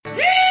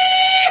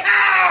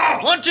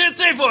1, 2,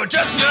 3, 4,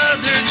 just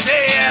another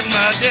day at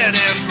my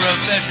dead-end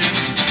profession.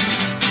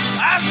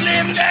 I've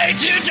lived day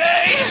to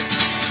day,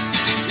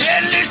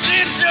 yeah,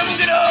 listening to some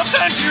good old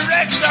country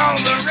records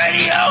on the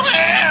radio,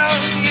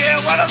 and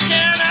yeah, what else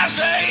can I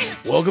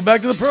say? Welcome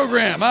back to the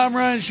program. I'm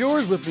Ryan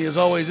Shores. With me, as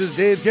always, is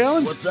Dave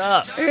Callens. What's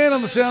up? And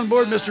on the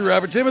soundboard, Mr.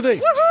 Robert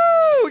Timothy.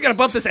 Woohoo! We got to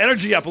bump this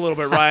energy up a little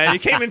bit, Ryan. You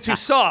came in too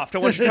soft. I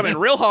want you to come in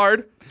real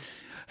hard.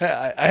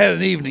 I had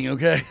an evening,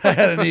 okay? I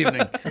had an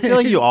evening. I feel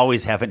like you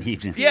always have an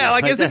evening. Yeah,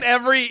 like isn't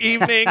every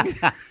evening?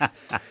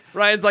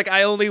 Ryan's like,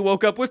 I only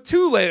woke up with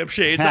 2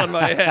 lampshades on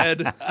my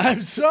head.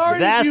 I'm sorry.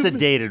 That's a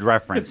dated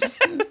reference.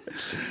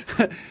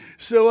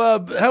 So,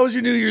 how was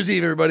your New Year's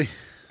Eve, everybody?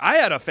 I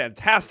had a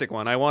fantastic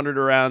one. I wandered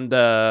around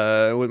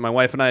with my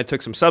wife and I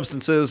took some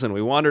substances, and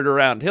we wandered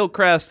around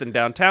Hillcrest and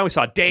downtown. We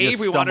saw Dave.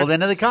 You stumbled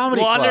into the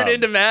comedy club. Wandered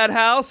into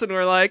Madhouse, and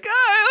we're like, hey,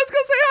 let's go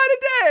say hi to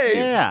Dave.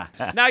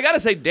 Yeah. Now, I got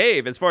to say,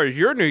 Dave, as far as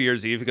your New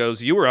Year's Eve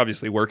goes, you were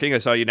obviously working. I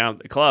saw you down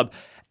at the club.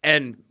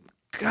 And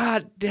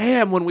god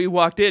damn, when we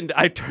walked in,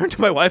 I turned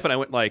to my wife and I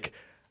went like,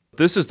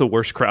 this is the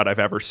worst crowd I've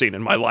ever seen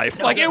in my life.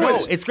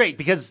 It's great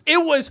because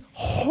it was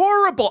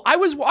horrible. I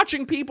was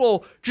watching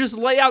people just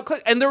lay out,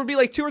 and there would be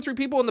like 2 or 3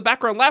 people in the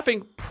background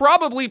laughing,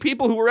 probably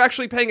people who were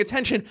actually paying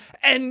attention,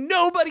 and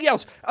nobody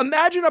else.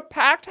 Imagine a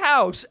packed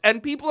house,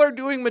 and people are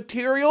doing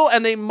material,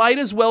 and they might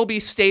as well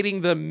be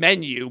stating the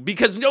menu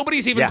because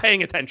nobody's even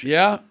paying attention.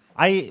 Yeah.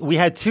 we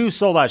had 2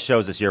 sold out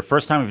shows this year.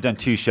 First time we've done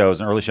 2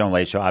 shows, an early show and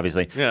late show,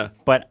 obviously. Yeah.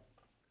 But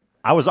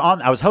I was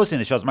hosting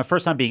the shows. My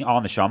first time being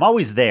on the show. I'm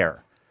always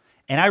there.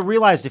 And I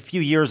realized a few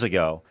years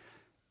ago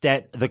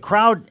that the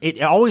crowd, it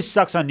always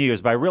sucks on New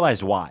Year's, but I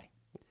realized why.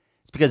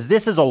 It's because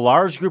this is a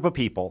large group of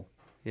people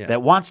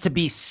that wants to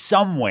be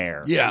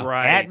somewhere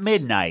at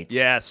midnight.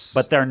 Yes.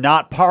 But they're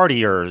not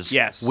partiers.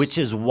 Yes. Which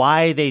is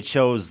why they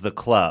chose the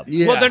club.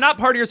 Yeah. Well, they're not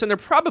partiers, and they're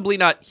probably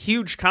not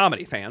huge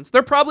comedy fans.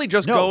 They're probably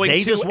just going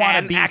they to just want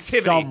an to be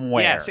activity.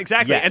 somewhere. Yes,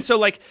 exactly. Yes. And so,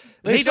 like,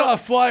 They saw a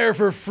flyer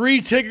for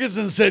free tickets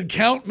and said,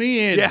 count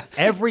me in. Yeah.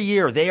 Every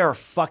year, they are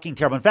fucking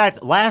terrible. In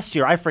fact, last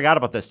year, I forgot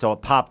about this till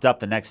it popped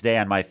up the next day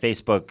on my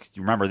Facebook.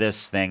 You remember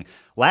this thing?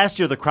 Last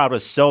year, the crowd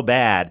was so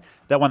bad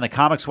that when the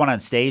comics went on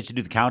stage to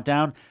do the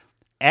countdown,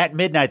 at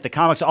midnight, the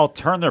comics all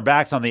turned their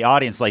backs on the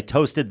audience, like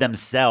toasted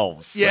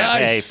themselves. Yes.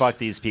 Like, hey, fuck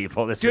these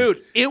people.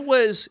 It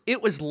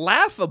was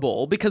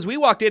laughable because we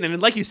walked in,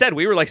 and like you said,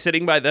 we were like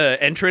sitting by the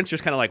entrance,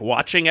 just kind of like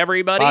watching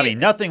everybody. Bobby,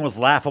 nothing was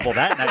laughable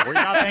that night. Were you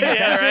not paying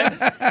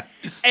attention?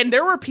 And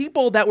there were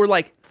people that were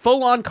like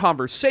full-on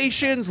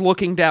conversations,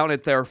 looking down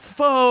at their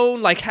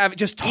phone, like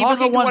just talking to one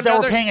another. Even the ones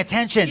that were paying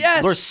attention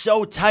were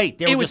so tight.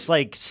 They were just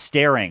like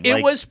staring.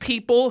 It was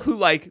people who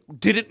like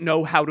didn't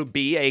know how to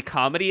be a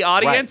comedy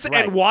audience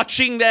and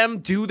watching them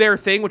do their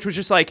thing, which was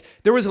just like,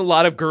 there was a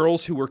lot of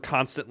girls who were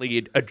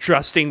constantly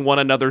adjusting one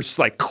another's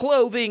like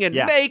clothing and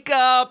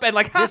makeup and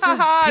like, this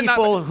is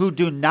people who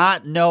do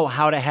not know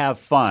how to have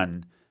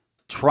fun.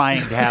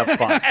 Trying to have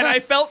fun. And I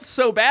felt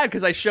so bad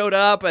because I showed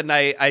up and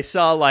I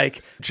saw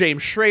like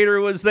James Schrader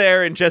was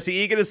there and Jesse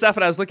Egan and stuff,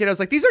 and I was looking, I was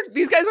like,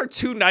 these guys are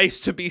too nice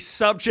to be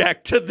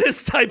subject to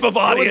this type of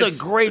audience. It was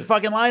a great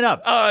fucking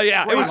lineup.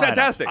 Yeah, it was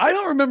fantastic. I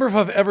don't remember if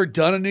I've ever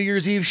done a New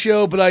Year's Eve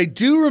show, but I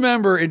do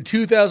remember in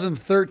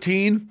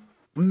 2013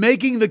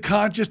 making the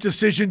conscious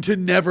decision to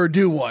never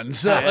do one.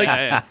 So,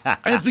 and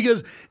it's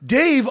because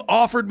Dave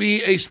offered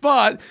me a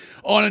spot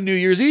on a New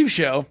Year's Eve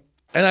show.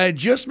 And I had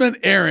just met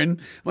Erin,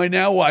 my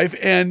now wife,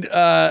 and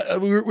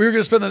we were going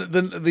to spend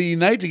the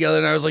night together.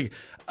 And I was like,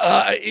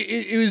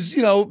 it was,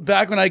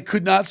 back when I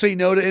could not say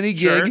no to any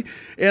gig. Sure.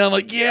 And I'm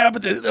like, yeah,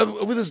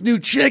 but with this new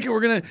chick, and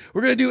we're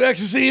gonna do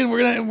ecstasy, and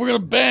we're gonna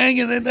bang,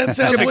 and then that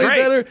sounds way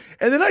better.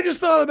 And then I just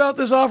thought about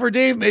this offer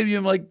Dave made me.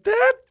 I'm like,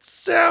 that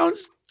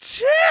sounds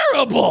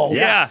terrible.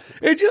 Yeah.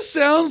 It just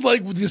sounds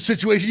like the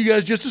situation you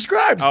guys just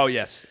described. Oh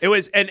yes, it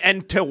was,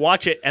 and to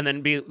watch it and then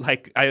be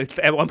like,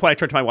 at one point I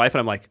turned to my wife and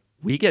I'm like,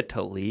 we get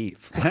to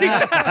leave.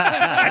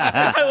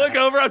 I look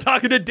over, I'm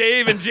talking to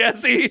Dave and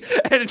Jesse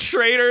and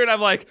Schrader, and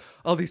I'm like,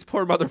 oh, these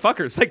poor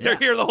motherfuckers. Like, they're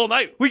here the whole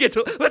night. Let's get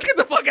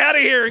the fuck out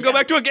of here and go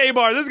back to a gay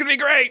bar. This is going to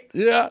be great.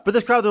 Yeah. But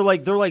this crowd, they're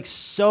like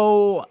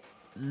so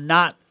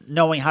not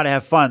knowing how to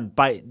have fun.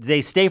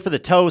 They stay for the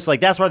toast.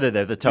 Like, that's why they're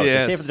there, the toast.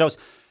 Yes. They stay for the toast.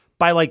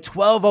 By like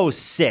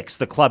 12:06,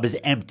 the club is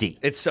empty.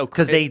 It's so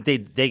because they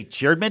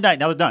cheered midnight.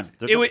 Now they're done.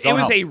 It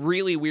was a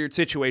really weird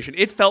situation.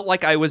 It felt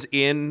like I was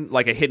in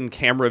like a hidden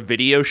camera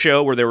video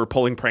show where they were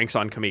pulling pranks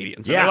on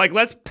comedians. And they're like,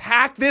 let's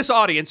pack this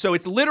audience so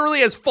it's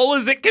literally as full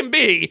as it can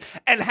be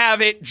and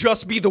have it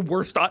just be the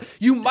worst.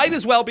 You might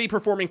as well be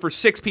performing for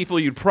 6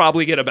 people. You'd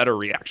probably get a better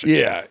reaction.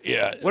 Yeah.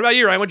 What about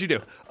you, Ryan? What'd you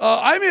do?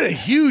 I made a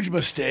huge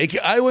mistake.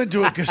 I went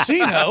to a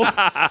casino.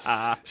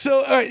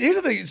 So, all right, here's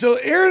the thing. So,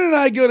 Aaron and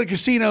I go to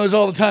casinos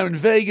all the time in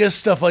Vegas,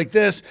 stuff like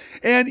this.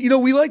 And,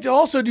 we like to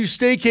also do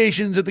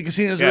staycations at the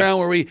casinos around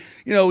where we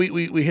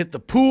hit the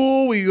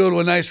pool, we go to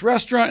a nice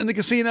restaurant in the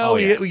casino,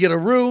 we get a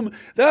room.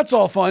 That's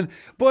all fun.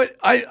 But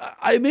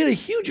I made a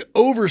huge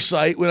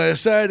oversight when I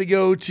decided to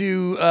go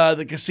to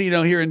the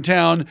casino here in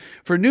town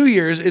for New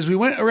Year's, is we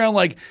went around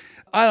like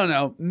I don't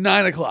know,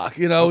 9 o'clock,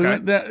 you know,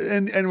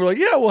 and we're like,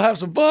 yeah, we'll have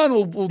some fun.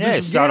 We'll do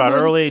some start out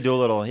gambling. early, do a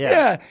little,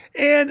 Yeah,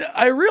 and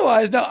I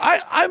realized now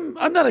I'm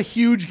not a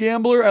huge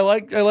gambler.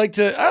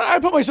 I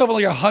put myself on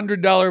like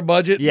 $100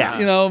 budget. Yeah,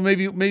 you know,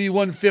 maybe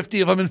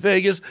 $150 if I'm in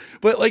Vegas,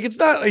 but like it's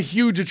not a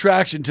huge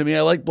attraction to me.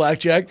 I like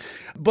blackjack,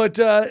 but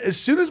as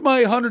soon as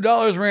my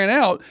 $100 ran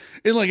out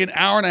in like an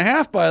hour and a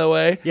half, by the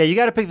way. Yeah, you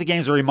got to pick the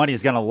games where your money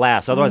is going to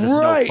last. Otherwise, it's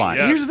no fun.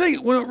 Yeah. Here's the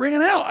thing: when it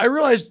ran out, I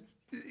realized.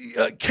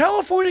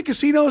 California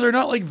casinos are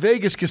not like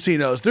Vegas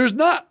casinos. There's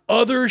not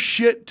other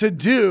shit to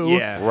do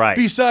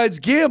besides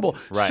gamble.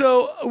 Right.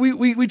 So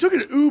we took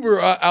an Uber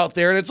out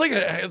there, and it's like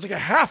a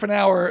half an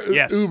hour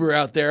Uber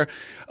out there.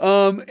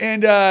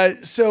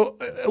 So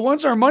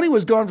once our money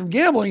was gone from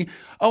gambling,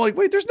 I'm like,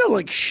 wait, there's no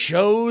like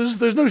shows,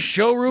 there's no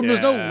showroom,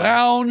 there's no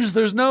lounge,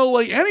 there's no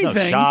like anything.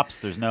 No shops,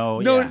 there's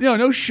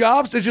no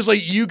shops. It's just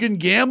like you can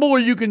gamble or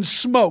you can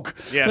smoke.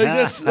 Yeah,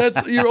 like,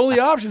 that's your only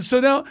option. So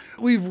now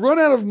we've run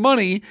out of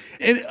money,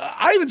 and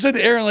I even said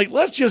to Erin, like,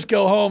 let's just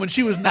go home, and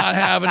she was not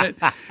having it.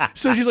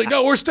 So she's like,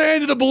 no, we're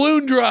staying to the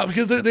balloon drop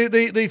because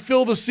they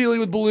fill the ceiling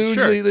with balloons.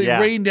 Sure. They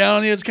rain down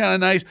on you. It's kind of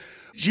nice.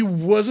 She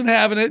wasn't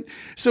having it.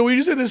 So we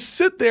just had to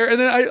sit there. And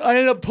then I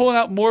ended up pulling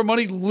out more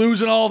money,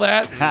 losing all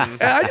that.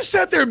 And I just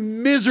sat there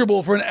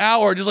miserable for an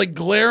hour, just like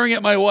glaring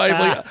at my wife.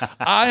 Like,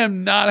 I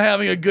am not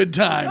having a good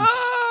time.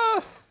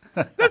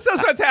 That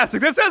sounds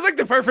fantastic. That sounds like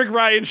the perfect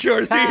Ryan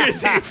Shores New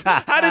Year's Eve.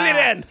 How did it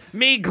end?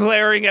 Me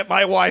glaring at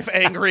my wife,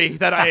 angry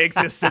that I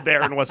existed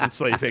there and wasn't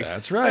sleeping.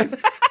 That's right.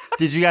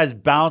 Did you guys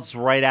bounce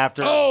right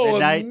after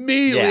midnight?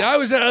 Immediately. Yeah. I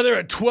was out of there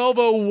at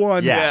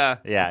 12:01.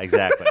 Yeah,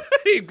 exactly.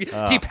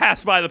 He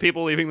passed by the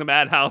people leaving the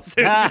madhouse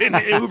in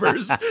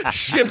Ubers,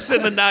 ships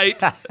in the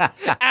night,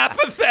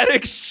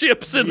 apathetic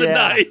ships in the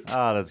night.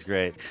 Oh, that's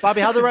great.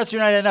 Bobby, how'd the rest of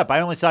your night end up?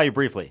 I only saw you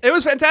briefly. It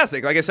was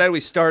fantastic. Like I said, we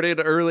started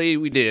early.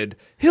 We did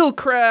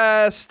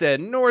Hillcrest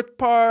and North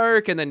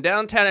Park and then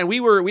downtown. And we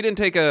didn't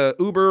take a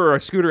Uber or a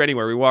scooter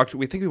anywhere.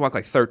 We think we walked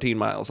like 13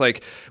 miles.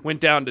 Like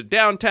went down to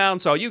downtown,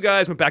 saw you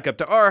guys, went back up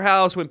to our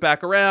house, went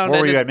back around.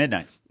 Where were you at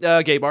midnight?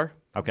 Gay bar.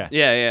 Okay.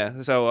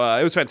 Yeah. So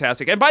it was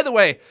fantastic. And by the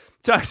way,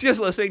 so I was just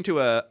listening to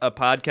a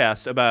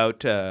podcast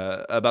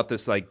about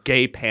this like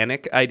gay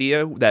panic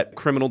idea that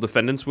criminal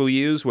defendants will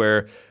use,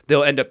 where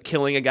they'll end up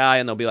killing a guy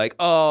and they'll be like,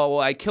 "Oh, well,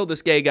 I killed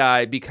this gay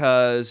guy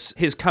because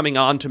his coming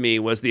on to me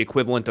was the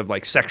equivalent of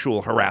like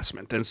sexual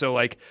harassment, and so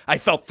like I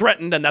felt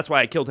threatened, and that's why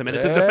I killed him." And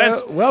it's a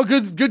defense. Well,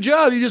 good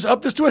job. You just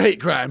upped this to a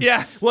hate crime.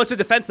 Yeah. Well, it's a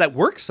defense that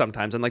works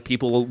sometimes, and like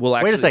people will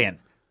actually. Wait a second.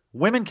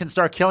 Women can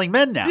start killing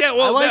men now. Yeah,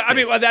 well,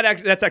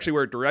 that's actually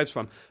where it derives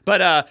from.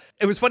 But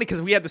it was funny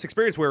because we had this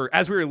experience where,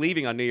 as we were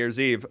leaving on New Year's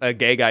Eve, a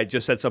gay guy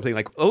just said something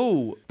like,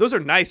 "Oh, those are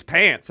nice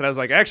pants," and I was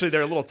like, "Actually,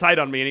 they're a little tight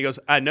on me." And he goes,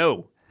 "I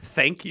know,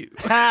 thank you."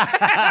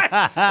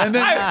 And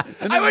then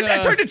I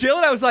turned to Jill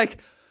and I was like,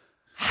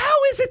 how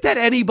is it that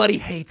anybody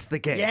hates the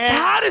gays? Yeah.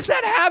 How does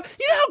that happen?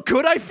 You know how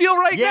good I feel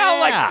right now?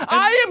 Like,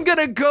 I am going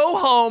to go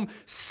home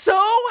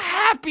so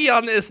happy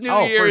on this New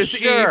Year's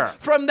Eve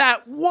from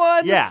that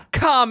one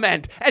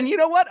comment. And you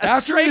know what?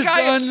 A straight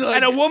guy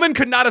and a woman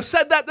could not have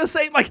said that the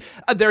same. Like,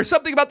 there's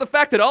something about the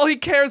fact that all he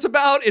cares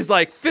about is,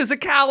 like,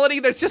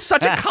 physicality. There's just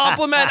such a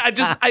compliment.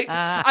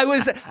 I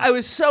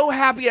was so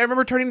happy. I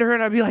remember turning to her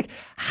and I'd be like,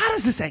 how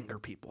does this anger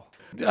people?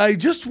 I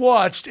just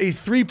watched a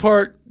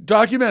 3-part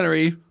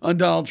documentary on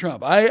Donald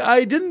Trump.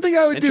 I didn't think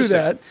I would do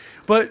that,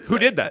 but who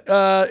did that?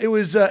 It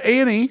was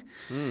A&E,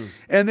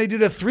 and they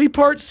did a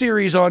 3-part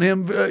series on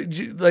him,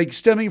 like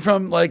stemming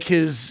from like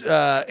his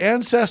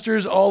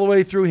ancestors all the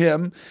way through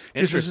him.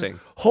 Interesting.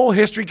 Whole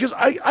history, because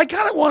I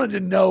kind of wanted to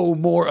know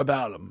more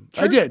about him.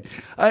 Sure. I did,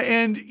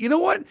 and you know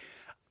what?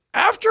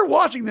 After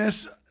watching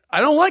this,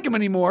 I don't like him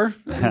anymore.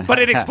 But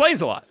it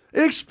explains a lot.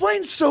 It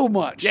explains so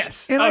much.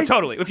 Yes. And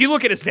totally. If you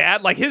look at his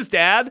dad, like his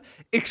dad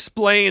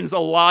explains a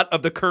lot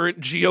of the current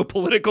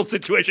geopolitical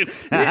situation.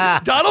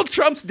 Donald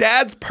Trump's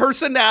dad's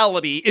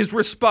personality is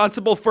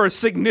responsible for a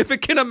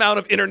significant amount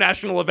of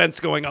international events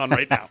going on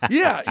right now.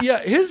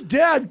 Yeah. His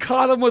dad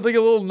caught him with like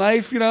a little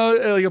knife,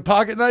 like a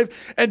pocket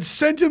knife, and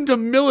sent him to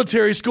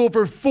military school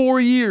for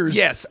 4 years.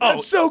 Yes.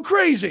 That's so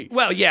crazy.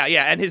 Well, yeah.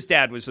 And his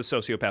dad was a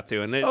sociopath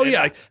too. And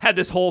like, had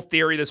this whole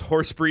theory, this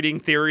horse breeding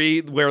theory,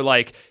 where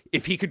like,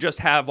 if he could just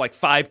have like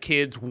 5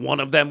 kids, one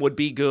of them would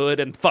be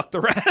good and fuck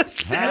the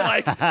rest.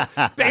 And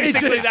like,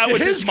 basically that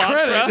was his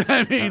mantra.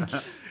 I mean,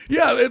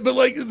 yeah, but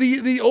like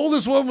the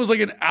oldest one was like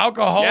an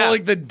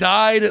alcoholic that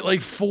died at like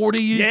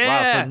 40. Yeah.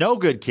 Wow, so no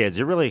good kids.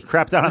 You really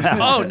crapped out on that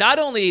one. Oh, not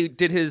only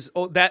did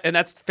and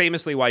that's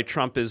famously why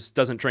Trump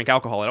doesn't drink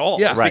alcohol at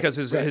all. Yeah, because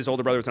his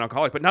older brother was an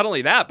alcoholic. But not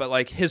only that, but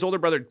like his older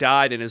brother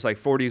died in his like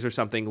 40s or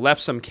something,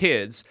 left some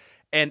kids,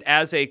 and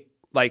as a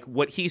like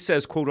what he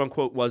says, quote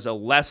unquote, was a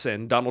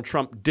lesson, Donald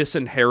Trump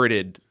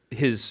disinherited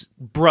his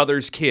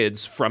brother's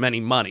kids from any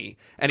money.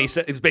 And he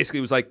said, it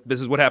basically was like,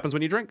 this is what happens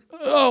when you drink.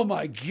 Oh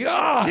my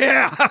God.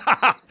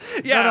 Yeah.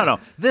 No.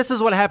 This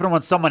is what happened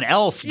when someone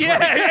else drinks.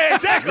 Yeah,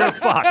 exactly. You're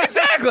fucked.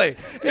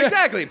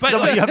 Exactly. But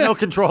Someone you have no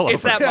control over.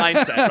 It's that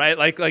mindset, right?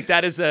 Like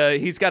that is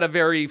he's got a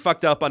very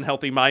fucked up,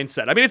 unhealthy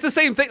mindset. I mean, it's the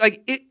same thing.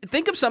 Like,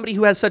 think of somebody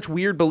who has such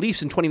weird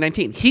beliefs in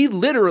 2019. He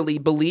literally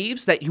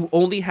believes that you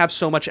only have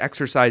so much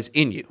exercise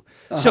in you.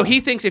 So he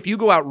thinks if you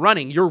go out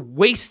running, you're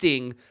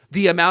wasting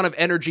the amount of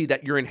energy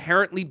that you're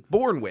inherently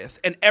born with.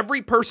 And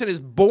every person is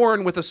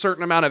born with a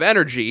certain amount of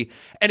energy.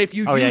 And if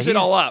you use it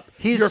all up,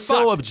 he's you're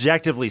so fucked.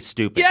 objectively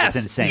stupid. Yes,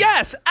 it's insane.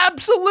 Yes,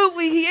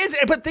 absolutely he is.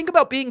 But think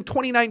about being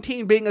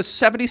 2019, being a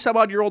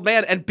 70-some-odd-year-old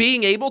man, and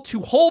being able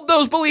to hold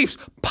those beliefs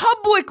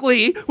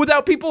publicly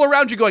without people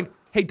around you going,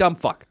 hey, dumb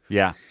fuck.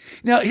 Yeah.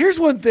 Now, here's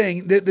one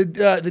thing.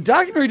 The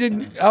documentary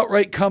didn't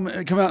outright come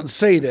out and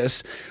say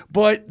this,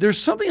 but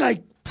there's something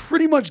I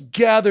pretty much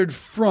gathered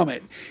from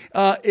it.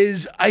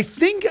 Is I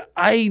think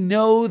I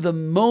know the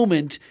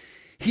moment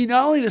he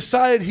not only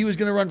decided he was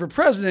going to run for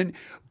president,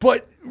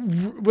 but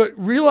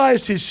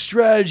realized his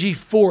strategy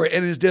for it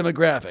and his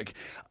demographic.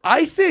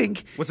 I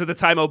think... Was it the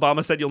time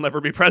Obama said you'll never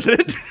be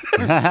president?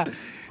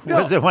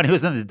 Was it when he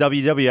was in the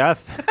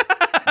WWF?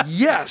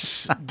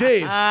 Yes,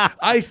 Dave.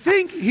 I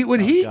think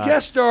when he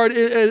guest starred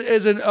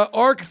as an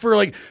arc for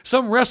like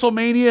some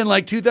WrestleMania in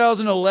like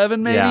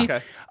 2011, maybe. Yeah.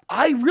 Okay.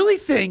 I really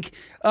think,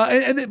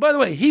 and by the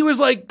way, he was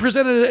like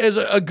presented as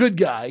a good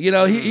guy. You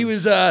know, he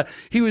was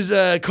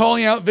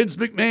calling out Vince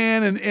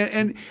McMahon,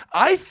 and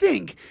I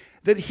think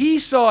that he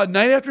saw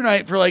night after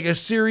night for like a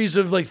series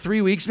of like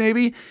 3 weeks,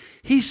 maybe.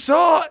 He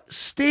saw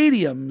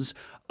stadiums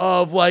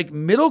of like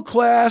middle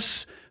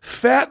class,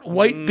 fat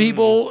white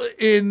people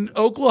in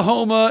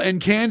Oklahoma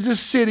and Kansas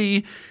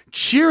City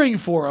cheering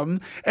for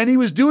him, and he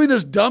was doing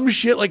this dumb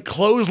shit like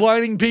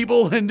clotheslining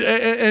people and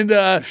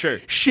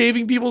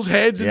shaving people's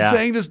heads and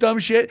saying this dumb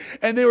shit,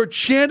 and they were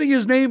chanting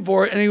his name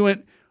for it, and he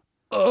went,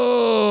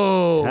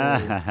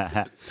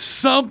 oh,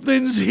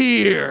 something's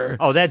here.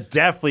 Oh, that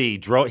definitely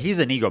drove. He's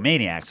an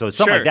egomaniac, so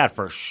something like that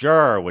for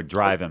sure would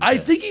drive him. I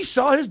think he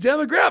saw his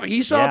demographic.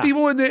 He saw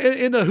people in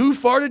the Who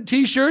Farted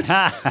t-shirts,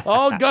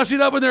 all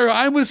gussied up in their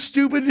 "I'm with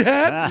stupid"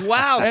 hat.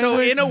 Wow. So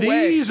in a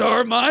way, these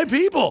are my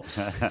people.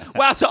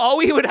 Wow. So all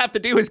we would have to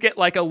do is get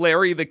like a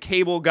Larry the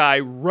Cable Guy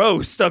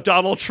roast of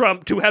Donald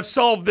Trump to have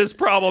solved this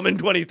problem in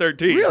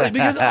 2013. Really?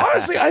 Because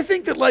honestly, I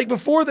think that like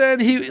before then,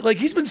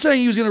 he's been saying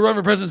he was going to run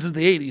for president since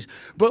the 80s.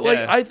 But like,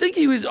 I think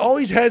he was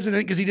always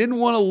hesitant because he didn't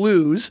want to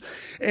lose.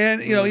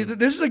 And you know,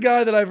 this is a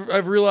guy that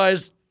I've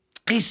realized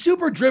he's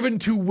super driven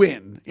to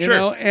win. You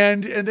know,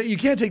 and that you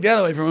can't take that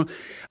away from him.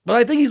 But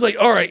I think he's like,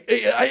 all right.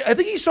 I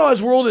think he saw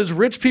his world as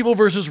rich people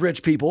versus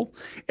rich people,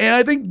 and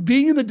I think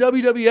being in the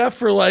WWF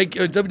for like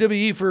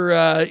WWE for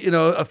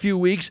a few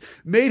weeks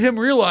made him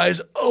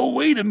realize, oh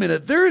wait a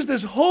minute, there's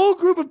this whole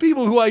group of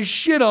people who I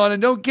shit on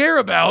and don't care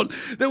about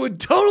that would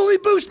totally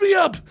boost me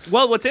up.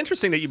 Well, what's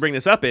interesting that you bring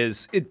this up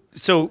is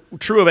so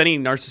true of any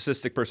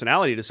narcissistic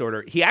personality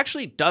disorder. He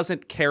actually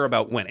doesn't care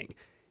about winning.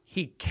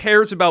 He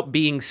cares about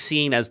being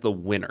seen as the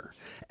winner.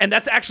 And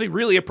that's actually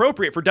really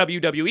appropriate for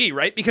WWE,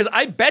 right? Because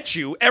I bet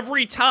you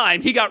every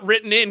time he got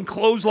written in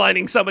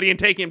clotheslining somebody and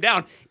taking him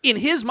down, in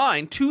his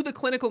mind, to the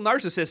clinical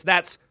narcissist,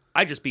 that's,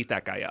 I just beat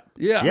that guy up.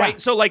 Yeah. Right?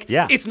 So,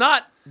 it's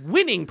not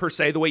winning per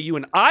se the way you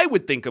and I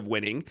would think of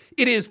winning.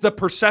 It is the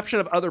perception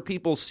of other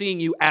people seeing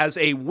you as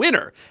a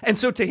winner. And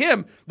so to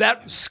him,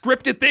 that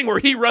scripted thing where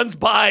he runs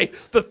by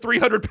the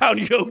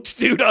 300-pound yoked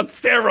dude on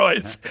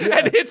steroids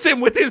and hits him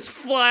with his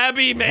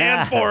flabby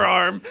man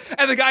forearm,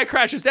 and the guy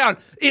crashes down,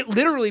 it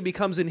literally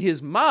becomes in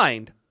his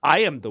mind, I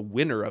am the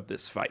winner of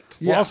this fight.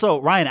 Well,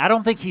 also, Ryan, I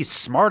don't think he's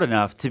smart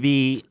enough to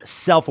be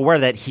self-aware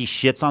that he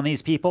shits on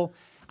these people.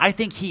 I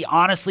think he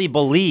honestly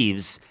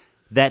believes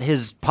that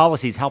his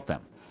policies help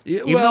them.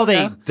 Even though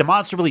they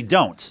demonstrably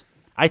don't.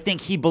 I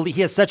think he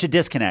has such a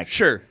disconnect.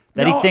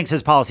 That he thinks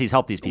his policies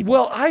help these people.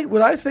 Well,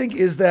 what I think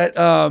is that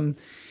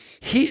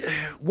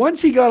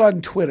once he got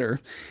on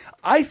Twitter,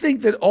 I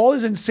think that all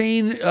his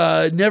insane,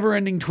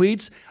 never-ending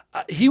tweets,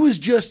 he was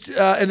just,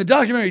 and the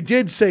documentary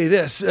did say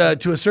this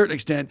to a certain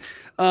extent,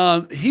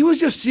 he was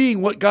just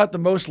seeing what got the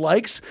most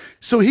likes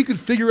so he could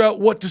figure out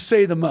what to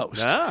say the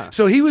most.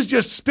 So he was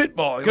just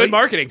spitballing. Good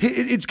marketing.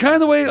 It's kind of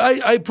the way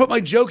I put my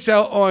jokes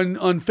out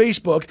on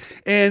Facebook,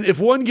 and if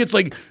one gets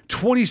like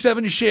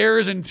 27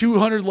 shares and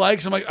 200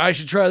 likes, I'm like, I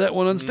should try that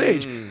one on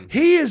stage.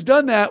 He has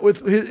done that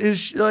with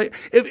his like,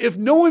 if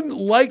no one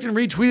liked and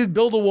retweeted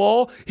Build a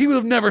Wall, he would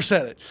have never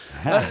said it.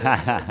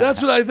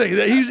 That's what I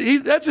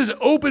think. That's his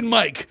open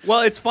mic.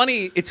 Well, it's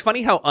funny. It's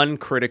funny how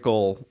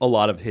uncritical a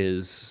lot of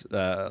his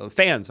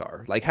fans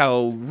are. Like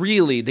how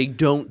really they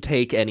don't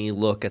take any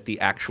look at the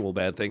actual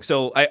bad thing.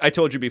 So I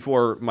told you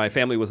before, my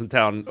family was in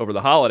town over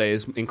the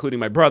holidays, including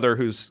my brother,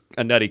 who's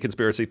a nutty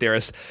conspiracy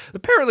theorist,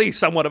 apparently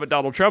somewhat of a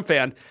Donald Trump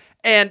fan.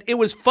 And it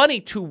was funny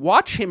to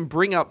watch him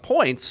bring up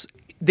points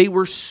they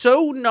were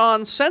so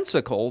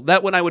nonsensical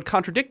that when I would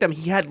contradict them,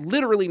 he had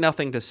literally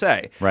nothing to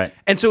say. Right.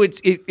 And so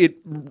it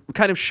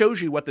kind of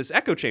shows you what this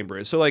echo chamber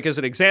is. So like as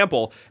an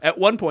example, at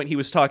one point he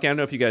was talking, I don't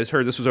know if you guys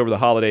heard, this was over the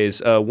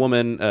holidays, a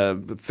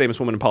famous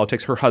woman in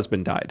politics, her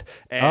husband died.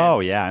 And Oh,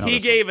 yeah, I know he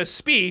this gave a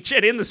speech,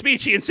 and in the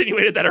speech he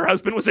insinuated that her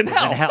husband was in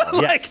hell. In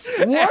hell, yes.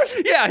 What?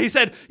 Yeah, he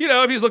said,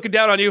 if he's looking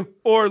down on you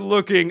or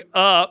looking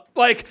up,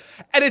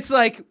 and it's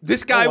like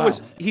this guy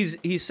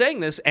he's saying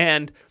this,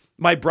 and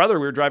my brother,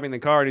 we were driving the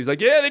car, and he's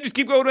like, yeah, they just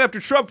keep going after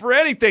Trump for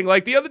anything.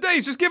 Like the other day,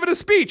 he's just giving a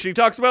speech, and he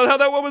talks about how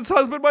that woman's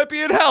husband might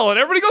be in hell, and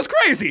everybody goes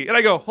crazy. And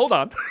I go, hold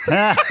on.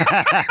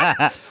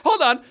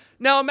 Hold on.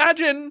 Now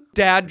imagine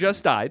Dad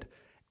just died,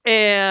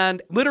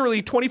 and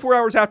literally 24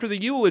 hours after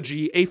the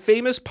eulogy, a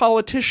famous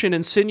politician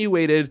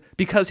insinuated,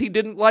 because he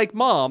didn't like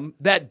Mom,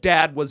 that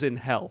Dad was in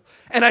hell.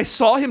 And I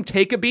saw him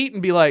take a beat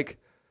and be like,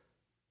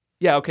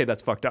 yeah, okay,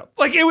 that's fucked up.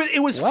 Like it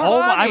was funny.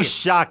 Oh, I'm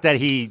shocked that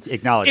he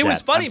acknowledged that. It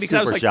was funny because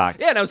I was like, shocked.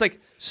 yeah, and I was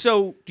like,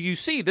 so do you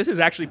see, this is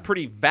actually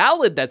pretty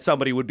valid that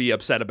somebody would be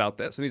upset about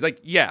this. And he's like,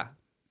 yeah.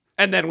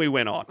 And then we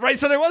went on, right?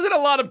 So there wasn't a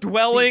lot of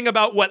dwelling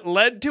about what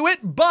led to it,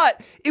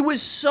 but it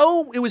was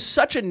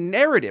such a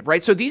narrative,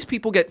 right? So these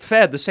people get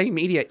fed the same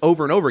media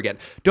over and over again.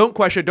 Don't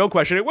question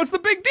it. What's the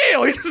big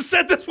deal? He just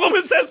said this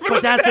woman says,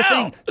 But that's the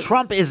thing.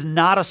 Trump is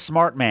not a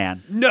smart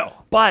man. No.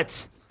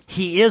 But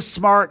he is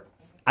smart.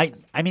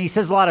 I mean, he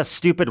says a lot of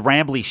stupid,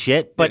 rambly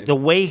shit, but the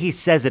way he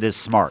says it is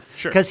smart.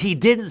 Sure. Because he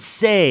didn't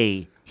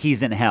say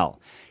he's in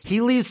hell.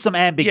 He leaves some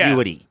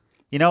ambiguity.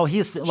 Yeah.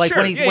 He's like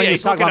Sure. when he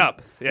was talking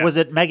about, Yeah. was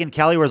it Megyn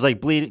Kelly where it was like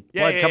blood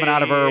coming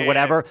out of her or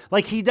whatever? Yeah.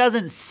 Like he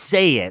doesn't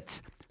say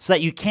it so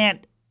that you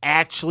can't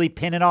actually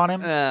pin it on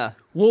him.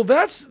 Well,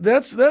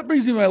 that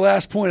brings me to my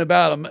last point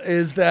about him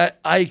is that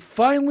I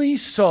finally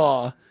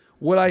saw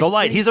what I The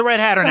light. He's a red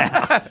hatter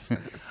now.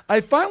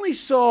 I finally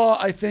saw,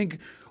 I think,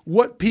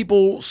 what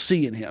people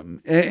see in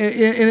him.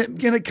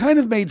 And it kind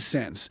of made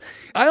sense.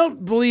 I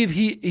don't believe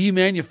he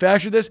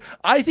manufactured this.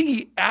 I think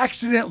he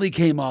accidentally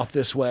came off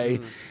this way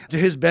to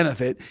his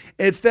benefit.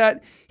 It's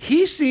that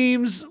he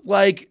seems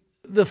like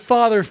the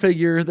father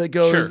figure that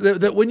goes, Sure.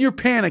 that when you're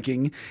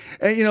panicking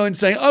and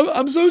saying,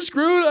 I'm so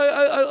screwed,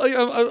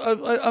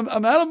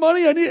 I'm out of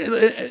money. I need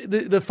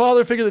the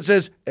father figure that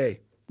says, hey,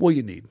 what do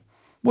you need?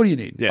 What do you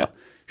need? Yeah.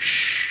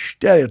 Shh.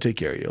 Daddy will take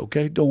care of you,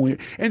 okay? Don't worry.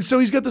 And so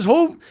he's got this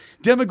whole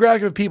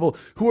demographic of people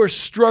who are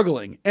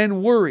struggling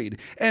and worried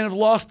and have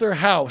lost their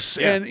house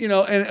and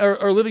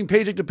are living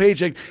paycheck to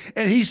paycheck.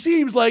 And he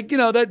seems like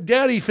that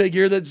daddy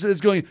figure that's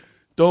going,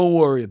 don't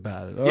worry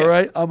about it. All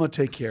right, I'm gonna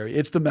take care of you.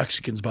 It's the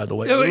Mexicans, by the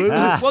way.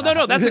 Well,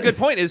 no, that's a good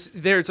point. Is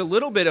there's a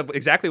little bit of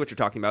exactly what you're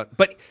talking about,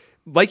 but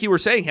like you were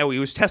saying, how he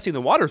was testing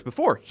the waters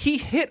before, he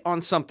hit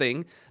on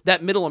something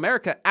that middle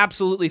America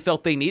absolutely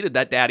felt they needed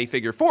that daddy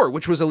figure for,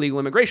 which was illegal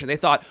immigration. They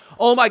thought,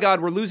 oh my God,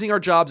 we're losing our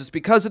jobs. It's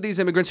because of these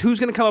immigrants. Who's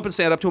going to come up and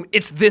stand up to him?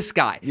 It's this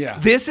guy. Yeah.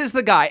 This is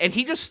the guy. And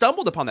he just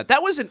stumbled upon that.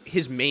 That wasn't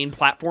his main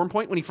platform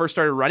point when he first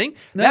started running.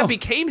 No. That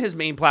became his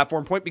main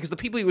platform point because the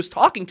people he was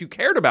talking to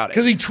cared about it.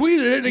 Because he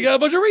tweeted it and he got a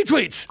bunch of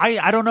retweets.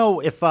 I don't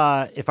know if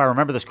I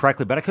remember this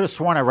correctly, but I could have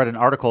sworn I read an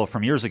article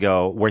from years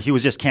ago where he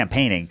was just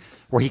campaigning,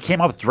 where he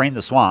came up with Drain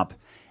the Swamp.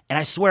 And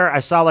I swear I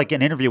saw like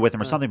an interview with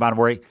him or something about him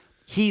where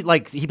he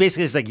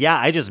basically is like, yeah,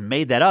 I just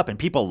made that up and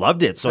people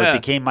loved it. So it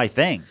became my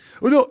thing.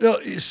 Well,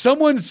 no,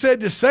 someone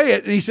said to say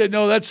it, and he said,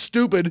 no, that's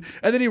stupid.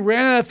 And then he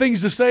ran out of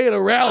things to say at a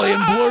rally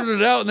and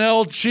blurted it out, and they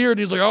all cheered. And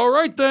he's like, all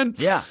right, then.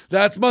 Yeah.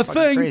 That's my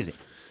thing. Crazy.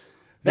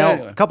 Now,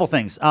 Anyway. a couple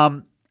things.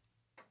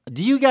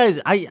 Do you guys,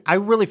 I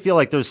really feel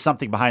like there's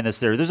something behind this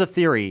theory. There's a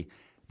theory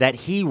that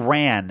he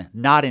ran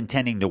not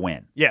intending to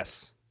win.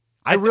 Yes.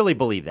 I really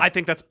believe that. I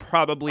think that's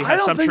probably I has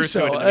don't some think truth so.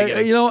 to it in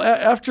the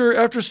beginning.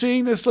 After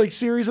seeing this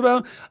series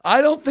about him,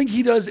 I don't think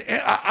he does.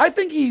 I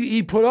think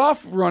he put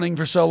off running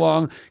for so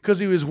long because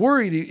he was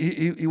worried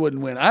he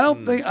wouldn't win. I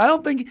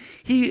don't think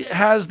he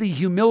has the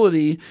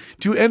humility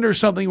to enter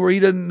something where he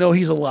doesn't know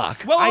he's a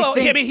lock. Well,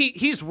 I mean,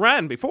 he's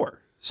ran before.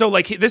 So,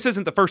 this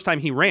isn't the first time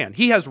he ran.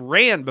 He has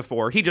ran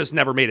before. He just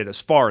never made it as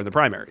far in the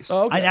primaries.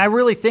 Okay. And I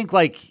really think,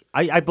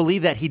 I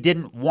believe that he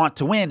didn't want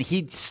to win.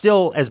 He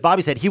still, as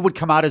Bobby said, he would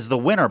come out as the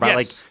winner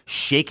by,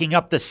 shaking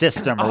up the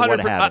system or what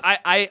have it.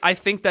 I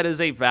think that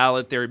is a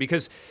valid theory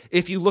because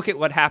if you look at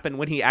what happened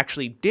when he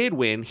actually did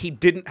win, he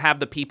didn't have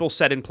the people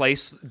set in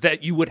place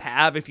that you would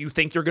have if you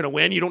think you're going to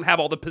win. You don't have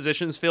all the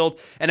positions filled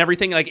and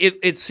everything.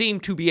 It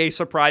seemed to be a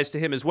surprise to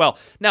him as well.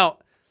 Now,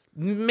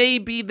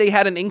 maybe they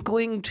had an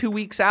inkling 2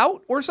 weeks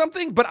out or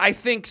something, but I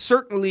think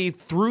certainly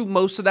through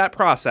most of that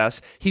process,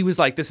 he was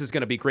like, this is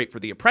going to be great for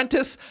The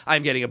Apprentice.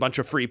 I'm getting a bunch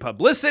of free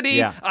publicity.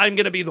 Yeah. I'm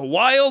going to be the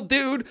wild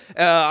dude.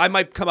 I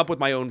might come up with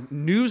my own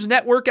news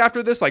network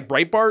after this, like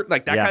Breitbart,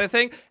 like that kind of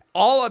thing.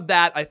 All of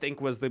that, I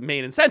think, was the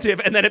main incentive,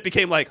 and then it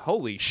became like,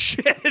 holy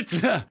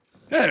shit.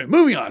 Anyway,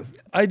 moving on.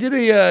 I did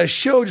a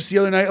show just the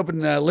other night up in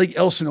Lake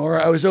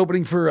Elsinore. I was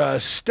opening for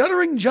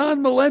Stuttering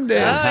John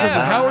Melendez from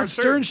the Howard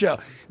Stern Show.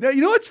 Now,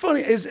 you know what's funny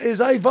is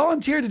I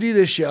volunteered to do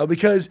this show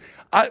because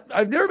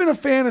I've never been a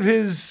fan of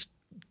his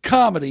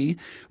comedy,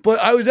 but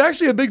I was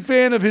actually a big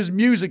fan of his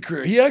music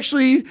career. He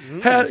actually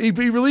he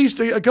released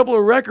a couple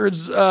of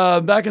records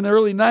back in the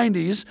early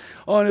 90s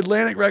on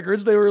Atlantic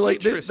Records. They were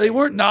like they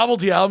weren't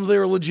novelty albums, they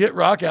were legit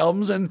rock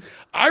albums, and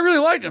I really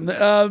liked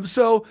him.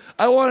 So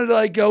I wanted to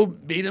like go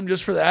meet him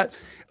just for that.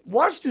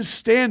 Watched his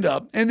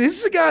stand-up, and this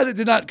is a guy that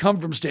did not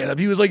come from stand-up.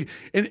 He was like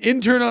an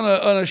intern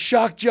on a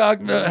shock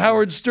jock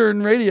Howard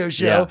Stern radio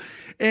show. Yeah.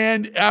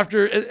 And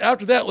after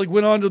that, like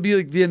went on to be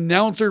like the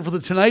announcer for the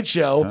Tonight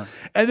Show.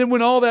 And then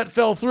when all that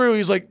fell through,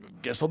 he's like,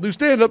 guess I'll do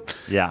stand-up.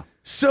 Yeah.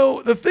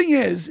 So the thing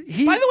is,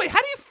 By the way, how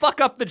do you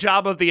fuck up the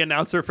job of the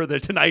announcer for the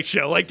Tonight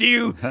Show? Like, do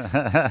you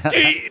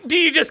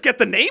just get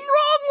the name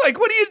wrong? Like,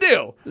 what do you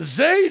do?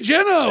 Zay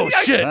Geno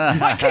shit.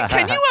 Like,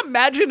 can you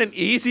imagine an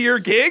easier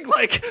gig?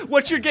 Like,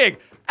 what's your gig?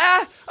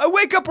 I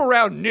wake up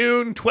around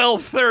noon,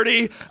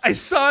 12:30. I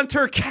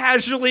saunter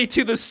casually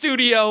to the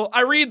studio.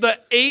 I read the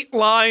 8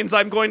 lines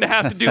I'm going to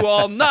have to do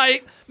all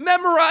night,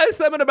 memorize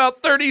them in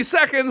about 30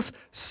 seconds,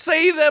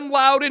 say them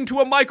loud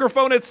into a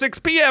microphone at 6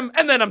 p.m.,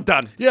 and then I'm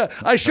done. Yeah,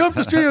 I show up to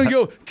the studio and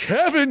go,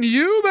 Kevin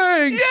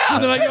Eubanks. Yeah.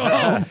 And then I go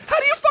home. How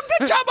do you fuck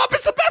that job up?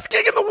 It's the best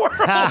gig in the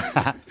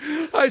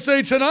world. I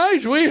say,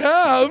 tonight we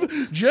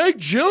have Jake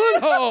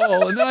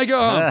Gyllenhaal. And then I go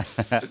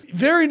home.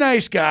 Very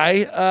nice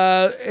guy.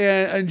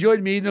 And I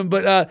enjoyed meeting him.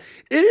 But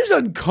it is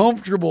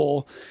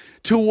uncomfortable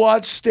to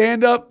watch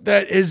stand-up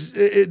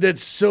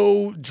that's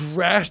so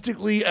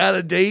drastically out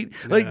of date.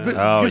 Like,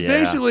 because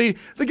basically,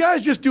 the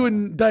guy's just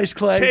doing Dice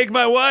Clay. Take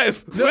my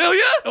wife, will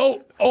ya?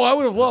 Oh, I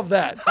would have loved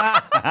that.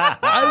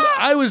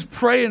 I was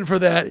praying for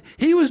that.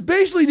 He was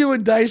basically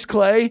doing Dice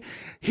Clay.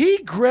 He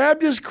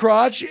grabbed his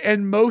crotch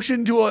and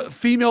motioned to a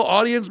female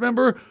audience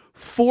member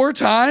 4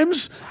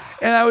 times.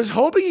 And I was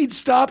hoping he'd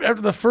stop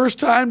after the first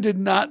time did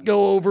not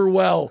go over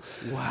well.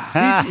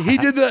 Wow. He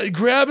did that,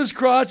 grab his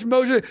crotch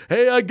motion.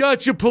 Hey, I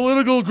got your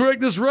political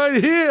correctness right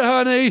here,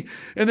 honey.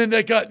 And then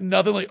that got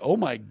nothing. Like, oh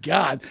my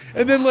God.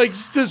 And then like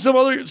to some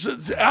other,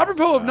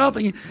 apropos of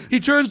nothing,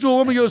 he turns to a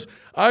woman and goes,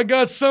 I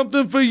got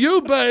something for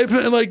you, babe.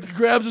 And like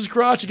grabs his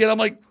crotch again. I'm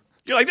like,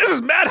 you're like, this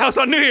is Madhouse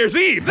on New Year's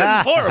Eve. This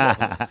is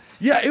horrible.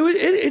 Yeah,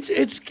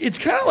 it's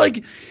kind of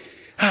like,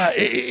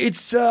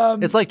 it's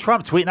like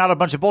Trump tweeting out a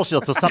bunch of bullshit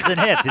until something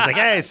hits. He's like,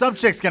 hey, some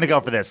chick's going to go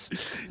for this.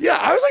 Yeah,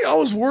 I was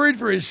always worried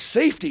for his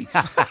safety.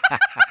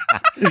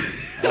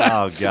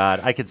 Oh,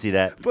 God. I can see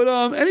that. But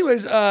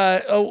anyways,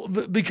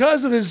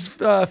 because of his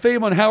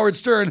fame on Howard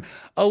Stern,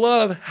 a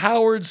lot of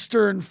Howard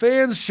Stern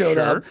fans showed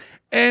up.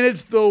 And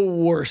it's the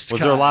worst.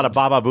 Was there a lot of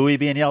Baba Booey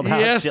being yelled out?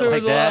 Yes, there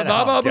was a lot of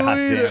Baba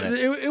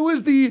Booey. It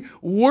was the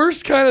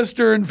worst kind of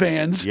Stern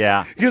fans.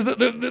 Yeah. Because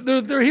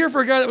they're here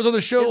for a guy that was on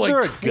the show like 20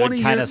 years. Is there a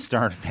good kind of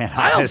Stern fan,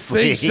 I don't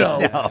honestly? think so.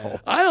 No.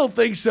 I don't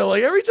think so.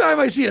 Like every time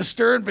I see a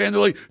Stern fan,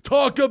 they're like,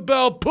 talk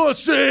about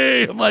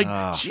pussy. I'm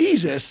like,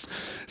 Jesus.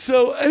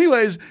 So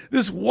anyways,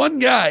 this one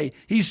guy,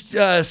 he's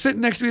sitting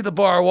next to me at the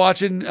bar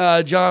watching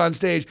John on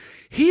stage.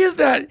 He is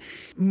that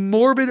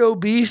morbid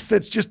obese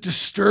that's just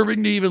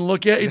disturbing to even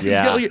look at. He's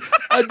got like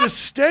a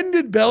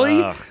distended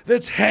belly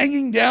that's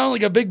hanging down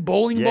like a big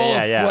bowling ball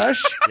of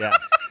flesh. Yeah.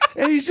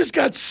 And he's just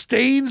got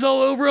stains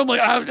all over him.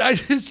 Like I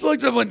just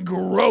looked at him and went,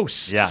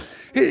 gross. Yeah.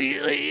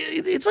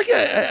 It's like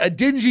a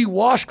dingy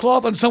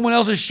washcloth on someone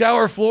else's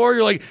shower floor.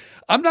 You're like,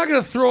 I'm not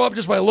going to throw up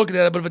just by looking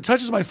at it, but if it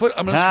touches my foot,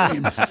 I'm going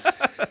to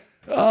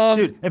scream.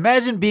 Dude,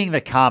 imagine being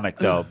the comic,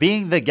 though.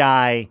 Being the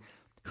guy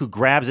who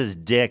grabs his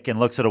dick and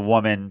looks at a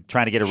woman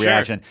trying to get a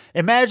reaction.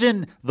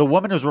 Imagine the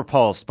woman was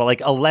repulsed, but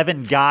like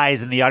 11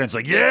 guys in the audience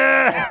like,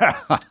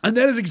 yeah! And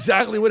that is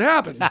exactly what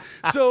happened.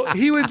 So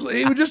he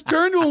would just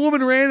turn to a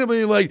woman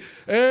randomly like,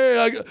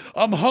 hey,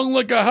 I'm hung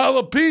like a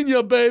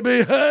jalapeno,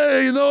 baby.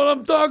 Hey, you know what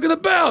I'm talking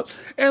about?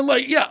 And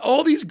like, yeah,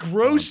 all these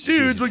gross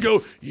dudes would go,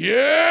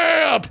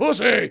 yeah,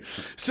 pussy.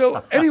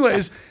 So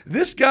anyways,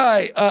 this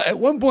guy, at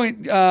one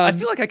point... I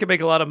feel like I could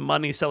make a lot of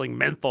money selling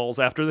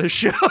menthols after this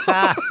show.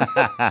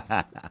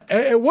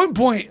 At one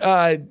point,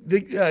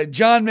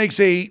 John makes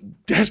a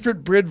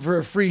desperate bid for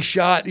a free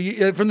shot.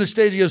 From the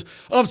stage, he goes,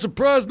 I'm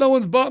surprised no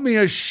one's bought me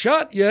a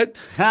shot yet.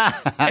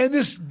 And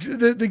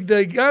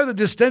the guy with the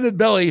distended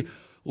belly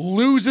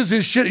loses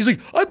his shit. He's like,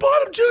 I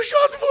bought him 2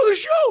 shots before the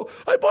show.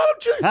 I bought him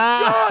 2.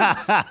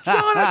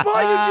 John, I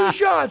bought you 2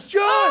 shots.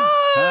 John.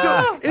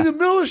 So in the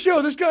middle of the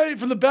show, this guy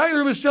from the back of the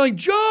room is telling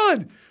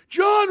John,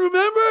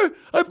 remember?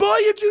 I bought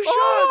you 2 shots.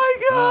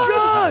 Oh,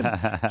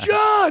 my God.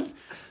 John.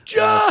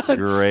 That's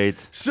great.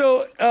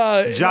 So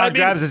John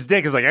grabs his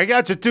dick. He's like, I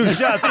got you 2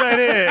 shots right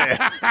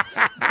here.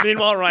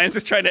 Meanwhile, Ryan's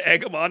just trying to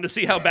egg him on to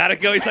see how bad it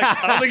goes. He's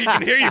like, I don't think he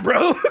can hear you,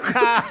 bro.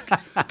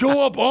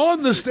 Go up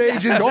on the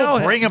stage and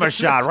go bring him a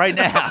shot right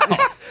now.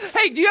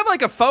 Hey, do you have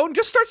like a phone?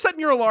 Just start setting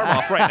your alarm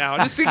off right now.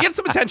 Just to get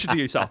some attention to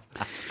yourself.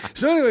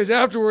 So anyways,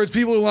 afterwards,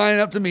 people were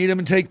lining up to meet him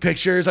and take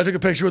pictures. I took a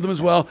picture with him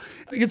as well.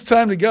 It's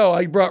time to go.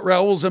 I brought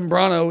Raul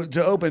Zambrano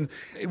to open.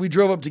 We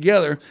drove up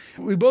together.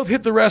 We both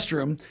hit the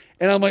restroom.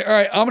 And I'm like, all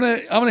right, I'm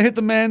gonna hit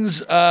the men's.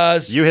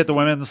 You hit the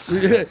women's.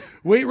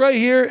 Wait right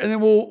here, and then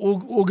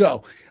we'll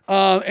go.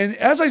 And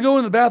as I go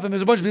in the bathroom,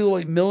 there's a bunch of people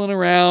like milling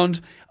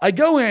around. I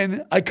go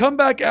in, I come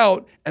back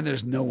out, and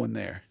there's no one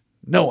there.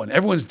 No one.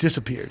 Everyone's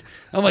disappeared.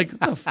 I'm like,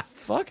 what the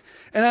fuck?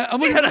 And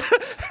I'm like,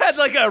 had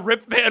like a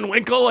Rip Van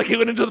Winkle, like he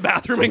went into the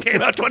bathroom and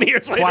came out 20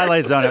 years later.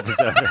 Twilight Zone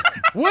episode.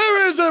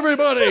 where is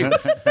everybody?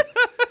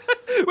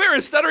 Where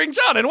is Stuttering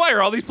John, and why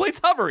are all these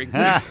plates hovering?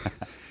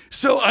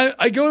 So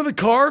I go to the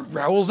car.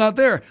 Raoul's not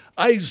there.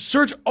 I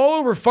search all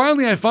over.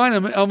 Finally, I find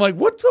him. I'm like,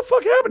 what the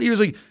fuck happened? He was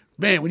like,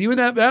 man, when you were in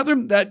that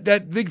bathroom,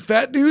 that big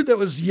fat dude that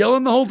was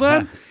yelling the whole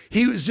time,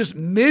 he was just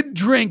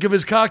mid-drink of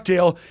his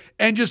cocktail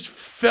and just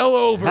fell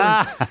over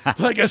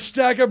like a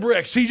stack of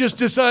bricks. He just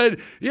decided,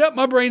 yep,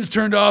 my brain's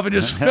turned off, and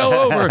just fell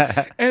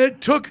over. And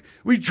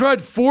we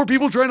tried 4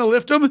 people trying to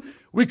lift him.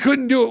 We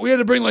couldn't do it. We had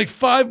to bring like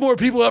 5 more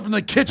people out from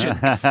the kitchen.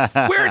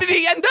 Where did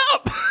he end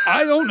up?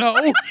 I don't know.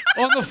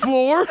 On the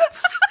floor.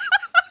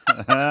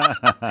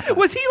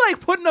 Was he like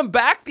putting them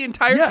back the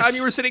entire time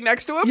you were sitting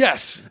next to him?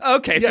 Yes.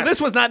 Okay, so Yes.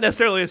 this was not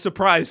necessarily a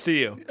surprise to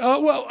you.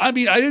 Well, I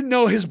mean, I didn't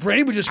know his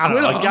brain would just I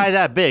quit don't know, on a him. guy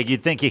that big,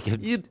 you'd think he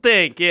could. You'd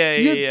think, yeah.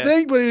 You'd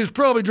think, but he was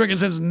probably drinking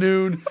since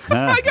noon.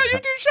 I got you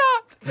 2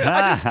 shots.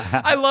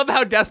 I love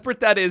how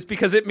desperate that is,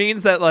 because it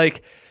means that,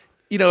 like,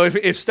 you know,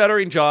 if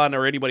Stuttering John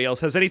or anybody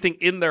else has anything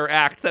in their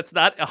act that's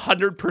not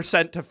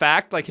 100% to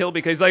fact, like he'll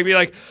be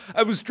like,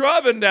 I was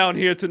driving down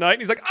here tonight,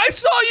 and he's like, I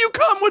saw you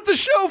come with the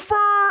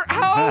chauffeur.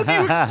 How do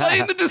you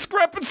explain the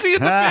discrepancy in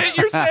the bit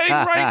you're saying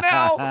right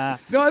now?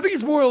 No, I think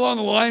it's more along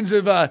the lines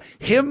of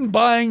him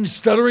buying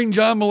Stuttering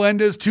John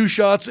Melendez 2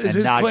 shots is And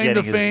his not claim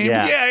to getting his- fame.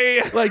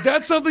 yeah. Like,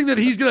 that's something that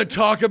he's going to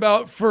talk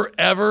about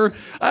forever.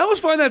 I always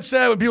find that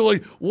sad when people are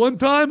like, one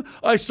time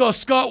I saw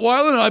Scott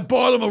Weiland and I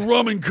bought him a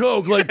rum and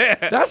Coke. Like,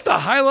 that's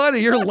the highlight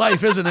of your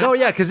life, isn't it? Oh,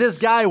 yeah, because this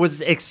guy was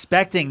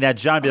expecting that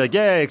John would be like,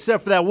 yeah,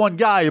 except for that one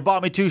guy who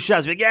bought me 2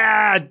 shots. Be like,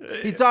 yeah,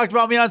 he talked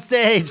about me on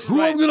stage.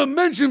 Who I'm going to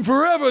mention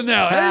forever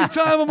now.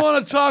 Anytime I'm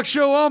on a talk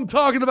show, I'm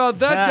talking about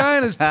that guy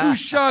and his 2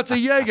 shots of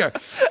Jaeger.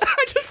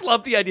 I just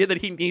love the idea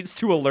that he needs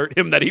to alert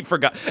him that he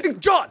forgot.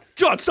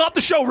 John, stop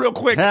the show real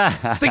quick.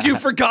 Think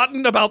you've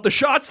forgotten about the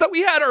shots that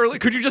we had earlier?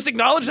 Could you just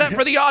acknowledge that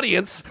for the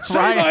audience? Say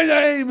my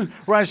name.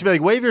 Ryan should be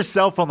like, wave your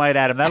cell phone light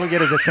at him. That'll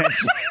get his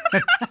attention.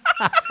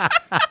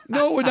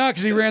 No, it would not,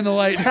 because he ran the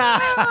light.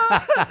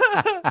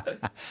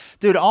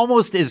 Dude,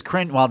 almost as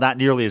cringe. Well, not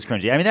nearly as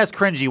cringy. I mean, that's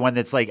cringy when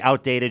it's like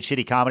outdated,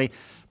 shitty comedy.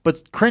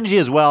 But cringy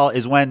as well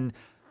is when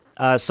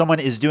someone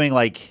is doing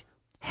like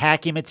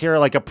hacky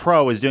material, like a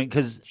pro is doing.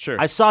 Because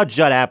I saw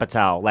Judd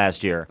Apatow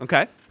last year.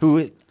 Okay.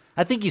 Who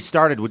I think he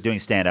started with doing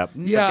stand-up.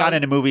 Yeah. Got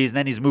into movies, and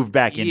then he's moved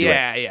back into it.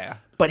 Yeah.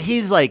 But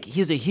he's a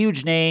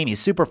huge name. He's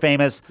super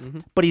famous.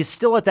 But he's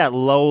still at that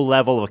low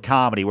level of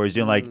comedy where he's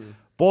doing like,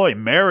 boy,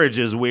 marriage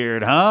is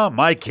weird, huh?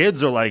 My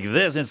kids are like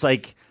this. And it's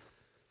like,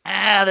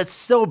 that's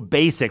so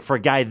basic for a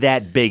guy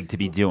that big to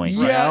be doing.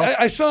 Yeah,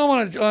 I saw him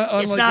on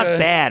It's like not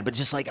bad, but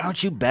just like,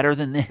 aren't you better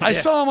than this? I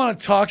saw him on a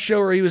talk show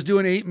where he was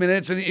doing 8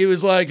 minutes, and he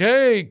was like,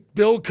 hey,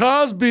 Bill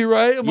Cosby,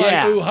 right? I'm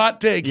like, ooh,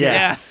 hot take.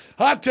 Yeah.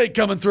 Hot take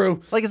coming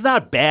through. Like, it's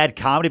not bad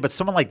comedy, but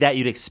someone like that,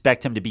 you'd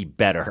expect him to be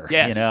better.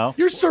 Yes. You know?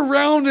 You're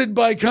surrounded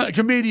by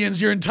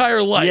comedians your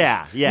entire life.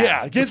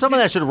 Yeah. So some of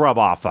that should rub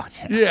off on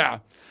you. Yeah.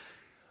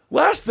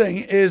 Last thing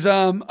is,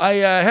 I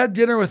had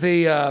dinner with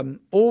a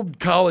old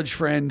college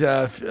friend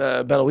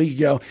about a week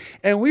ago,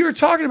 and we were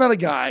talking about a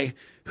guy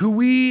who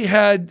we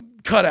had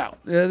cut out.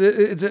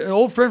 It's an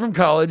old friend from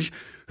college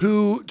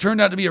who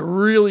turned out to be a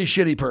really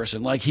shitty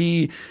person. Like,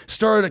 he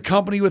started a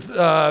company with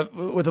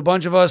a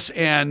bunch of us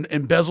and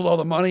embezzled all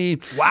the money.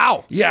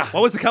 Wow. Yeah.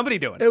 What was the company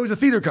doing? It was a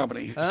theater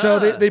company. So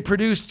they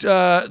produced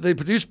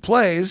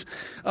plays.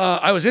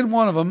 I was in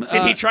one of them.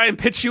 Did he try and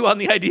pitch you on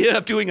the idea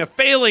of doing a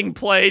failing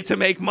play to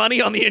make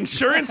money on the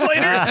insurance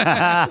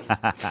later?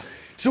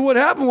 So what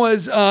happened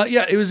was,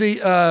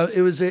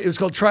 it was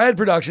called Triad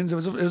Productions. It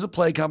was a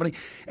play company.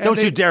 And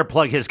Don't you dare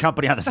plug his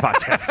company on this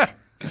podcast.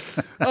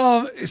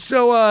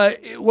 So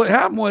what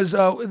happened was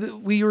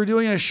we were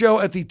doing a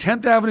show at the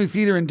 10th Avenue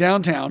Theater in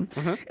downtown,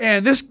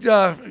 and this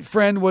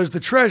friend was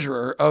the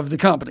treasurer of the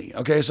company.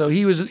 Okay, so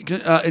he was in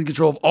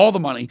control of all the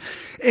money.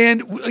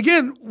 And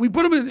again, we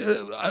put him in.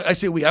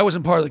 I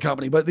wasn't part of the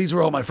company, but these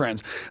were all my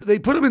friends. They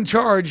put him in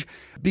charge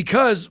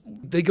because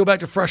they go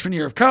back to freshman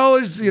year of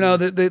college. You know,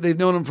 they've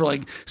known him for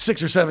like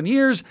 6 or 7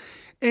 years.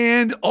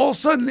 And all of a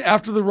sudden,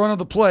 after the run of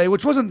the play,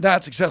 which wasn't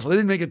that successful, they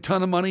didn't make a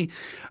ton of money.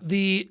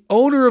 The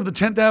owner of the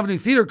 10th Avenue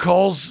Theater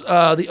calls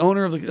the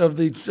owner of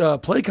the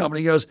play company.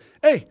 He goes,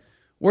 "Hey,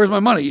 where's my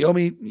money? You owe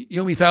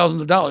me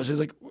thousands of dollars." He's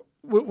like,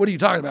 "What are you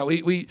talking about?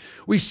 We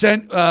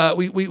sent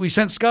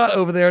Scott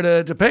over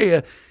there to pay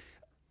you."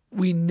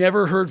 We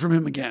never heard from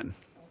him again.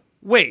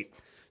 Wait,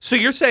 so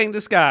you're saying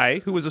this guy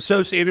who was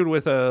associated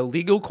with a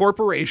legal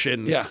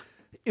corporation,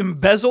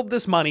 embezzled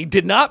this money,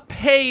 did not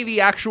pay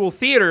the actual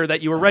theater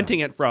that you were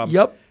renting it from.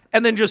 Yep.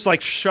 And then just like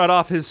shut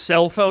off his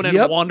cell phone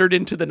and wandered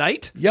into the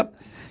night? Yep.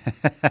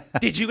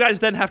 Did you guys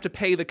then have to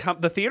pay the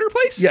theater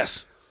place?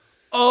 Yes.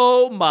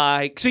 Oh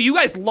my. So you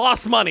guys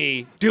lost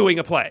money doing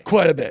a play.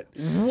 Quite a bit.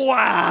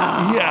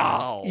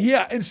 Wow.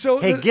 Yeah. And so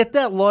Hey, get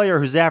that lawyer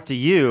who's after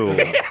you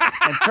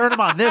and and turn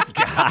him on this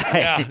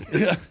guy.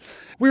 Yeah.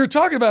 We were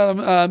talking about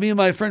him, me and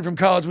my friend from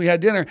college. We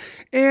had dinner,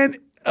 and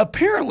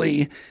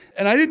apparently,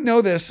 and I didn't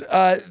know this,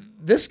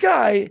 this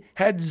guy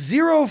had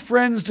 0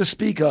 friends to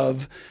speak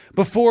of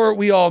before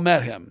we all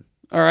met him.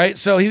 All right,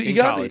 so he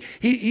got college.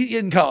 He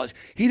in college.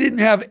 He didn't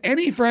have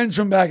any friends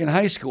from back in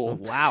high school.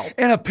 Wow!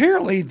 And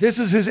apparently, this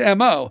is his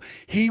MO.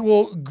 He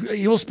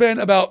will spend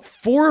about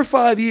 4 or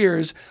 5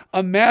 years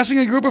amassing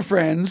a group of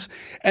friends,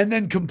 and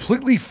then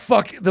completely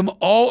fuck them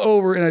all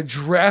over in a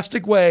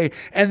drastic way,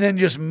 and then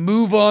just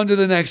move on to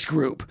the next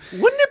group.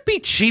 Wouldn't it be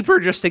cheaper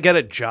just to get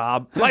a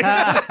job? Like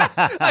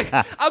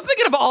I'm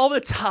thinking of all the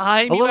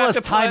time. A little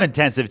less time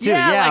intensive too.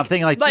 Yeah, I'm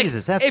thinking like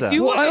Jesus. That's if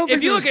you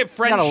look at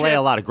friendship, you gotta lay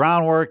a lot of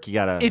groundwork. You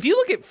gotta. If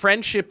you look at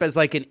friendship as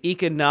like an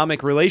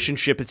economic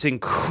relationship, it's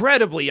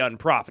incredibly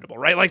unprofitable,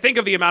 right? Like think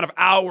of the amount of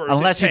hours.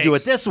 Unless you do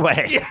it this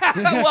way.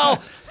 Yeah,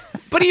 well.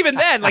 But even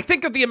then, like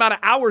think of the amount of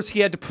hours he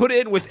had to put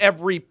in with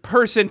every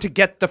person to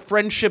get the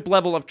friendship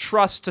level of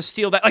trust to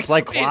steal that. It's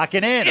like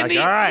clocking in. Like,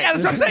 all right. Yeah,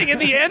 that's what I'm saying. In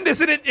the end,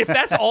 isn't it? If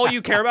that's all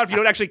you care about, if you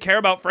don't actually care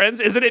about friends,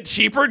 isn't it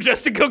cheaper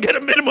just to go get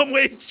a minimum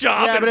wage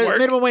job? Yeah, and but work? a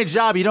minimum wage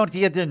job, you don't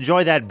get to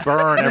enjoy that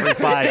burn every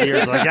 5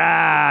 years. Like,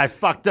 I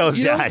fuck those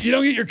guys. You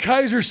don't get your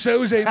Kaiser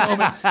Soze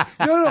moment.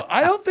 No,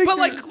 I don't think. But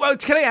like,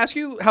 can I ask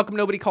you, how come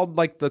nobody called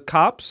like the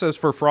cops as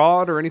for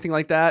fraud or anything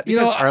like that? You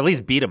know, or at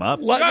least beat them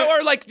up.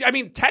 Or like, I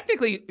mean,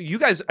 technically, you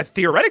guys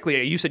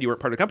theoretically, you said you weren't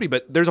part of the company,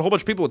 but there's a whole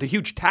bunch of people with a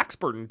huge tax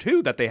burden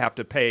too that they have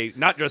to pay.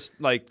 Not just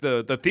like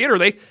the theater,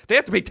 they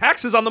have to pay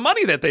taxes on the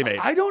money that they made.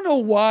 I don't know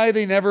why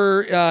they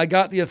never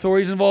got the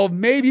authorities involved.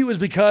 Maybe it was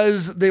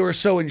because they were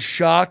so in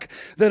shock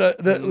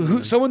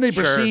that someone they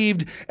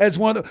perceived as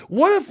one of the.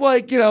 What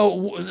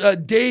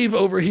if Dave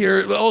over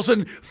here all of a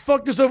sudden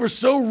fucked us over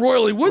so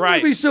royally? Wouldn't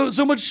there be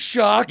so much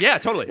shock? Yeah,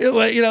 totally.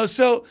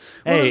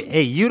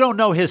 Hey, you don't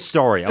know his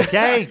story,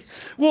 okay?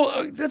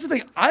 Well, that's the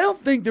thing. I don't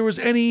think there was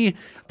any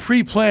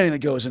pre-planning that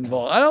goes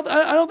involved.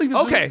 I don't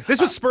think. This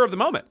was spur of the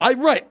moment.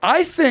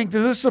 I think that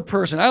this is a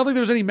person. I don't think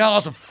there was any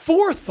malice of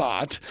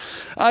forethought.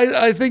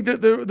 I think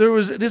that there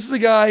was. This is a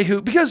guy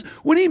who, because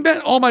when he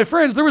met all my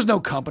friends, there was no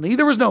company,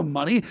 there was no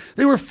money.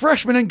 They were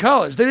freshmen in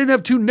college. They didn't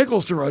have 2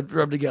 nickels to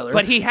rub together.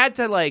 But he had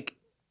to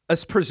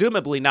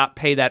presumably not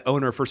pay that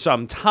owner for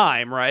some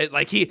time, right?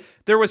 Like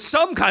there was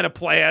some kind of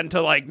plan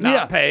to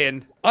not pay.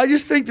 And I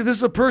just think that this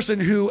is a person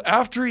who,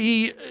 after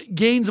he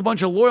gains a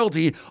bunch of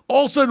loyalty,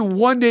 all of a sudden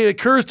one day it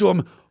occurs to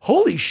him,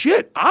 holy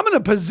shit, I'm in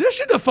a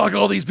position to fuck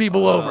all these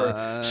people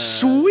over.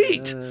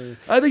 Sweet.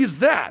 I think it's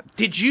that.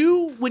 Did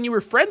you, when you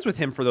were friends with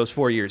him for those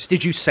 4 years,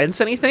 did you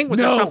sense anything? Was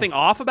there something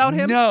off about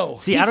him? No.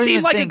 See, he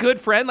seemed like a good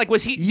friend. Like,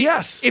 was he?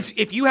 Yes.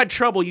 If you had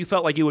trouble, you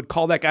felt like you would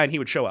call that guy and he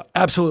would show up.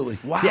 Absolutely.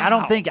 Wow. See, I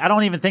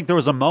don't even think there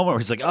was a moment where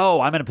he's like,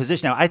 oh, I'm in a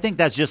position now. I think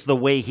that's just the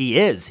way he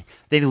is.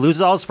 Then he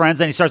loses all his friends,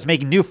 then he starts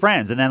making new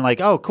friends, and then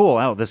oh,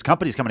 cool, this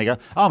company's coming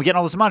together. Oh, I'm getting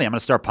all this money. I'm going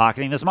to start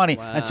pocketing this money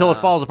until it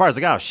falls apart. It's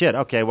like, oh, shit,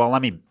 okay, well,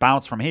 let me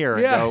bounce from here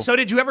and go. So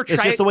did you ever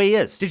it's just the way he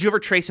is. Did you ever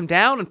trace him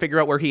down and figure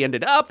out where he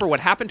ended up or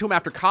what happened to him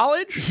after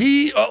college?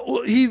 He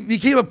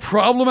became a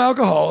problem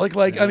alcoholic,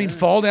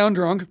 fall down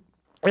drunk.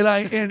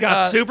 And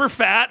got super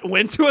fat,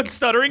 went to a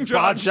Stuttering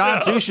John show.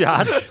 2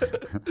 shots.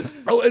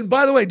 Oh, and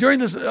by the way, during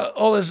this,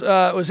 all this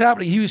was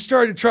happening, he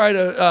started to try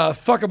to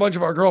fuck a bunch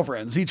of our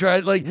girlfriends. He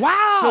tried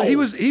wow. So he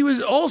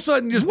was all of a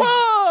sudden just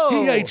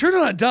he turned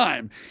on a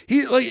dime.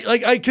 He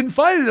I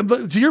confided him,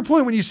 but to your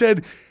point when you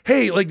said,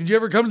 hey, did you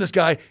ever come to this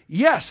guy?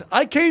 Yes,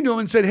 I came to him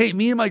and said, hey,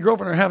 me and my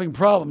girlfriend are having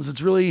problems.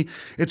 It's really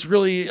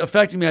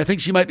affecting me. I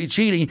think she might be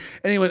cheating.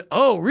 And he went,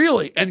 oh,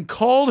 really? And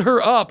called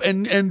her up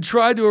and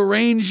tried to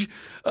arrange.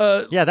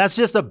 Yeah, that's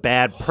just a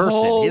bad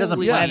person. He doesn't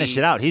plan this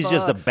shit out. He's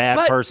just a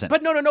bad person.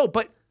 But no.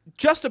 But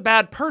just a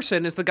bad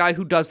person is the guy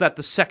who does that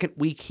the second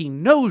week he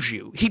knows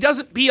you. He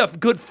doesn't be a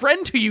good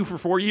friend to you for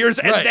 4 years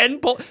and then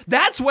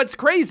that's what's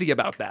crazy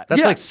about that.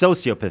 That's like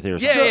sociopathy or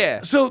something.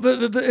 Yeah. So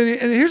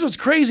and here's what's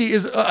crazy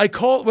is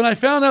when I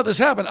found out this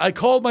happened, I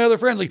called my other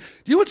friends do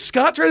you know what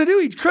Scott tried to do?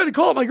 He tried to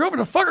call up my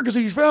girlfriend to fuck her because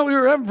he found we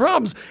were having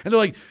problems. And they're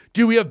like,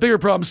 dude, we have bigger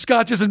problems.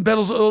 Scott just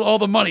embezzles all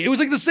the money. It was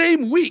the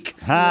same week.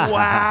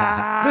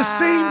 Wow. The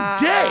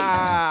same day.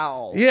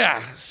 Wow.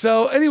 Yeah.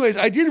 So anyways,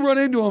 I did run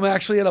into him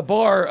actually at a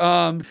bar.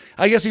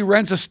 I guess he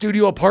rents a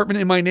studio apartment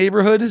in my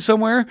neighborhood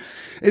somewhere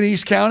in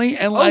East County.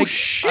 And I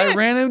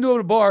ran into him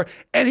at a bar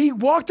and he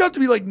walked up to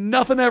me like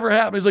nothing ever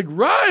happened. He's like,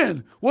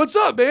 Ryan, what's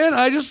up, man?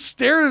 I just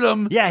stared at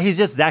him. Yeah, he's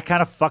just that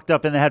kind of fucked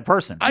up in the head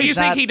person. Do you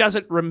think he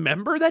doesn't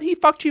remember that he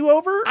fucked you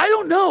over? I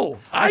don't know.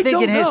 I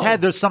think in his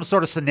head there's some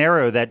sort of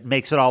scenario that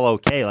makes it all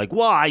okay.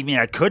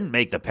 I couldn't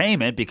make the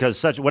payment because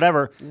such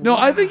whatever. No,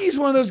 I think he's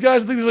one of those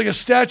guys that thinks there's a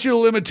statute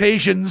of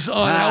limitations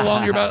on how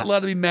long you're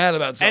allowed to be mad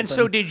about something. And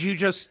so did you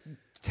just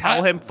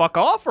tell him fuck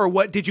off, or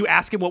what? Did you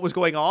ask him what was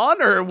going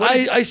on, or what?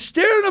 I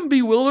stared at him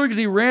bewildered because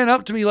he ran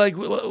up to me like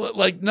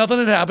nothing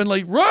had happened.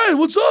 Like, Ryan,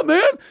 what's up,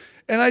 man?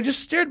 And I just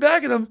stared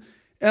back at him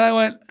and I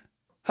went,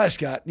 hi,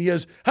 Scott. And he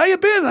goes, how you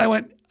been? And I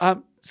went,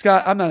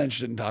 Scott, I'm not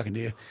interested in talking to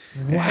you.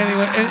 Wow.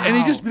 And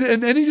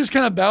he just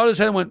kind of bowed his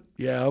head and went,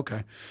 yeah,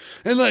 okay,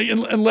 and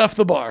left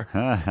the bar.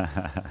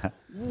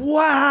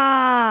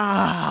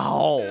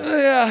 Wow.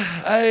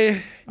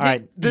 Yeah, All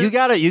right,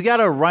 you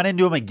gotta run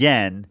into him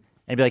again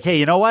and be like, hey,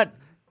 you know what?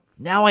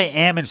 Now I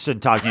am interested in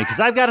talking to you because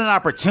I've got an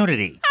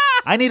opportunity.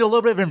 I need a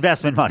little bit of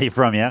investment money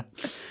from you.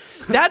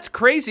 That's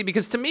crazy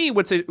because to me,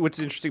 what's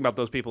interesting about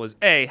those people is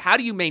how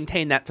do you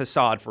maintain that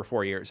facade for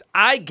 4 years?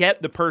 I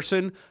get the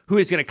person who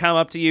is going to come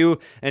up to you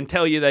and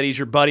tell you that he's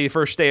your buddy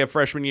first day of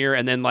freshman year,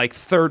 and then like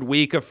third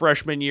week of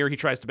freshman year he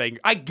tries to bang you.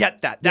 I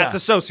get that. That's a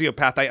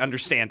sociopath. I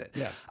understand it.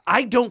 Yeah.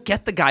 I don't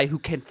get the guy who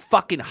can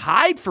fucking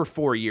hide for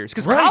 4 years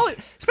because college,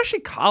 especially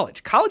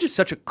college is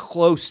such a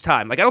close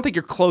time. Like I don't think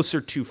you're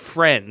closer to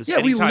friends. yeah.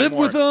 We lived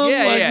with them.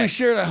 Yeah. We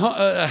shared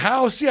a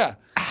house. Yeah.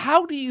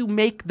 How do you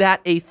make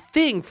that a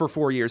thing for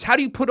 4 years? How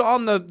do you put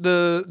on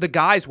the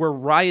guys where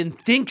Ryan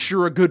thinks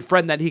you're a good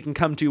friend that he can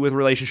come to with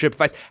relationship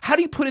advice? How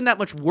do you put in that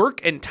much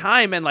work and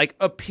time and like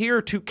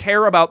appear to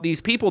care about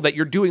these people that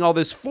you're doing all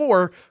this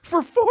for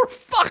 4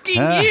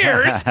 fucking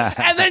years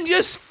and then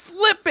just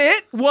flip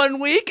it 1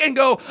 week and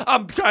go,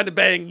 I'm trying to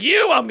bang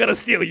you. I'm going to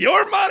steal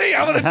your money.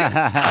 I'm going to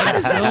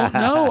I don't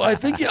know. I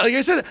think, like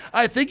I said,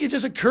 I think it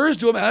just occurs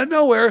to him out of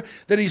nowhere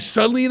that he's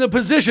suddenly in a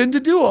position to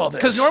do all this.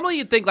 Because normally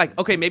you'd think like,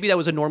 okay, maybe that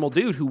was a normal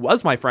dude who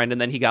was my friend and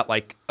then he got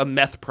like a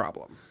meth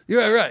problem.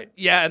 You're right.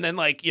 Yeah, and then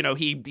like,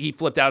 he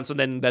flipped out, so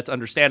then that's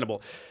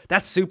understandable.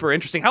 That's super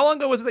interesting. How long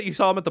ago was it that you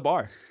saw him at the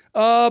bar?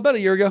 About a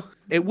year ago.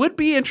 It would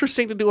be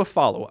interesting to do a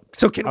follow-up.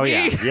 So can we?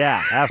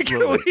 Yeah,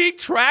 absolutely. Can we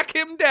track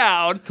him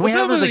down? Can we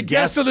have him as a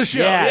guest of the show?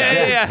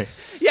 Yeah.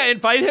 Yeah,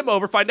 invite him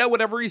over, find out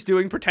whatever he's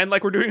doing, pretend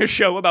like we're doing a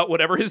show about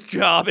whatever his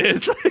job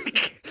is.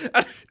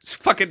 Like,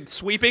 fucking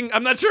sweeping.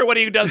 I'm not sure what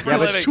he does for a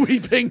living.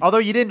 Sweeping. Although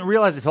you didn't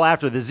realize it till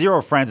after, the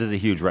zero friends is a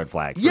huge red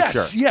flag. For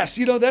Yes, sure. yes.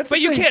 That's. But the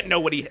you thing. can't know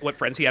what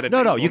friends he had in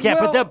No, high you school.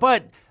 can't. Well-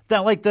 But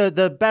that like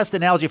the best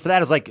analogy for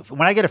that is like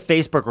when I get a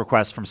Facebook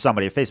request from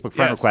somebody, a Facebook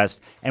friend Yes.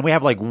 request, and we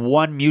have like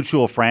one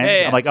mutual friend.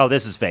 Yeah. I'm like, oh,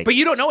 this is fake. But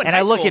you don't know in And high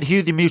I look school. at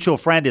who the mutual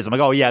friend is. I'm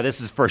like, oh yeah, this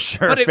is for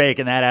sure fake,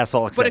 and that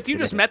asshole. But if you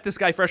just met this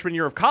guy freshman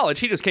year of college,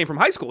 he just came from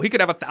high school. He could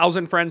have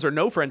 1,000 friends or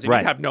no friends, and Right.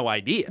 you'd have no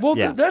idea. Well,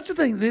 Yeah. that's the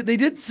thing. They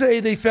did say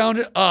they found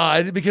it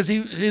odd because he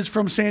is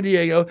from San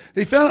Diego.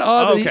 They found it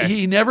odd that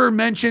he never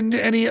mentioned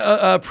any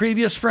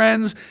previous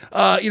friends.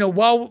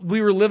 While we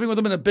were living with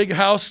him in a big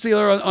house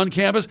together on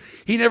campus,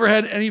 he never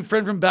had any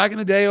friend from back in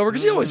the day over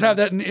because you always have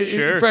that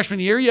in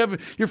freshman year. You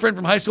have your friend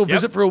from high school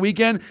visit for a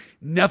weekend.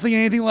 Nothing,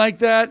 anything like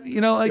that.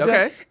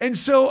 That. And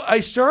so I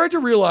started to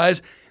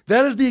realize.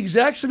 That is the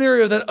exact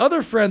scenario that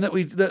other friend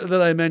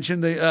that I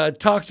mentioned, the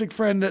toxic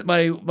friend that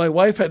my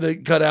wife had to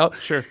cut out.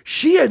 Sure.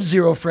 She had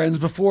zero friends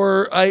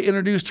before I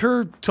introduced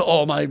her to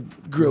all my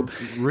group.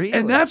 Really?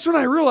 And that's when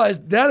I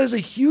realized that is a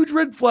huge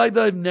red flag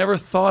that I've never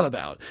thought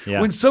about.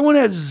 Yeah. When someone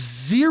has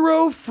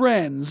zero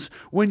friends,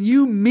 when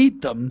you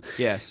meet them,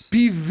 Yes.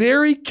 be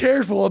very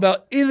careful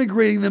about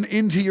integrating them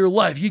into your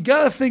life. You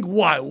got to think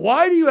why.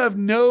 Why do you have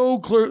no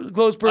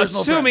close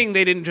personal Assuming friends?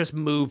 they didn't just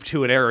move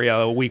to an area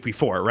a week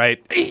before,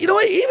 right? You know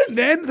what? Even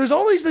then, there's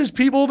all these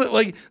people that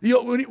like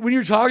when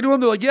you're talking to them,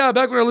 they're like, yeah,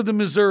 back when I lived in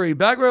Missouri,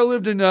 back when I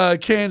lived in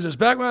Kansas,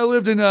 back when I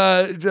lived in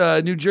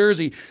New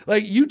Jersey.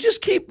 Like you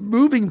just keep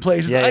moving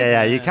places.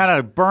 Yeah. You kind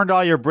of burned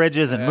all your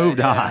bridges and moved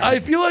on. I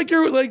feel like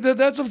you're like that.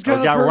 That's a kind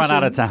of got person. run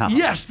out of town.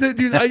 Yes,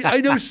 dude. I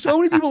know so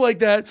many people like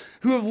that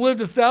who have lived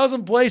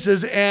 1,000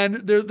 places, and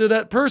they're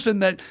that person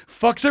that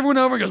fucks everyone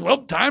over and goes, "Well,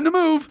 time to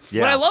move."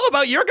 Yeah. What I love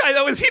about your guy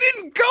though is he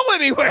didn't go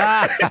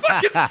anywhere. He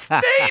fucking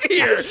stayed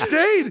here. He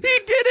did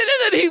it,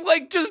 and then he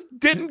like just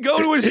didn't go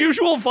to his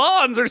usual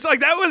Vons or something. Like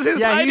that was his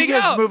Yeah, hiding he's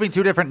just out. moving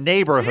to a different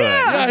neighborhood.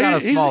 Yeah. He's on a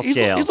small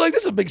scale. He's like,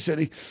 this is a big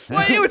city.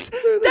 Well, it was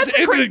There's that's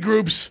infinite crazy.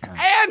 groups.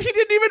 And he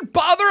didn't even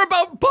bother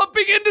about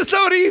bumping into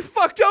somebody he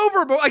fucked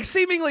over. But like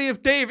seemingly,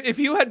 if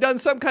you had done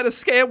some kind of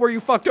scam where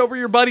you fucked over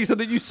your buddies and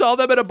then you saw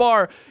them at a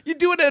bar, you'd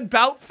do an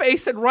about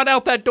face and run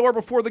out that door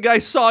before the guy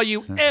saw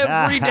you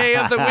every day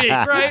of the week,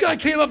 This right? guy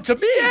came up to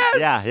me.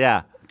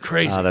 Yeah.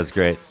 Crazy. Oh, that's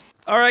great.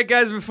 All right,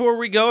 guys, before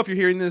we go, if you're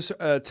hearing this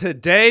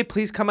today,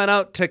 please come on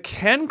out to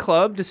Ken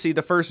Club to see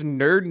the first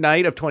Nerd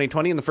Night of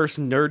 2020 and the first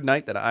Nerd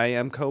Night that I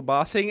am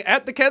co-bossing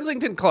at the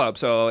Kensington Club.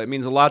 So it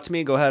means a lot to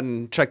me. Go ahead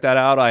and check that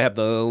out. I have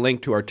the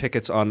link to our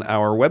tickets on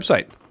our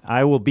website.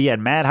 I will be at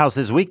Madhouse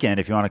this weekend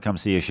if you want to come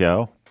see a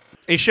show.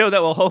 A show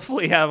that will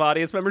hopefully have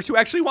audience members who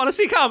actually want to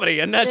see comedy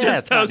and not just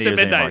it's not host New at Year's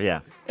midnight. anymore,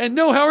 yeah. And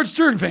no Howard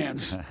Stern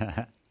fans.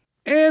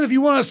 And if you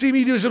want to see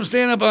me do some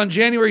stand-up on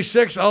January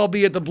 6th, I'll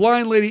be at the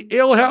Blind Lady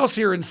Ale House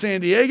here in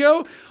San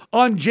Diego.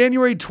 On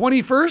January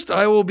 21st,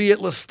 I will be at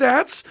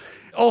Lestat's,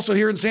 also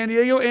here in San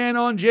Diego. And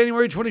on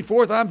January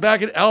 24th, I'm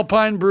back at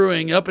Alpine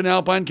Brewing up in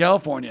Alpine,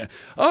 California.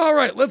 All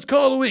right, let's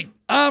call it a week.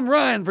 I'm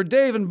Ryan for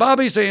Dave and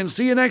Bobby saying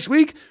see you next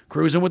week,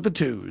 cruising with the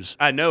twos.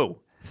 I know.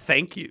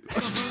 Thank you. Yeah,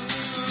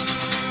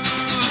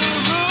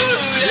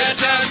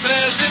 time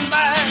passing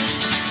by.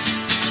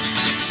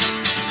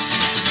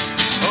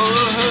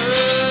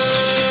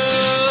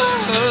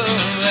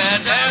 That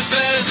time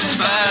passing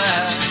by.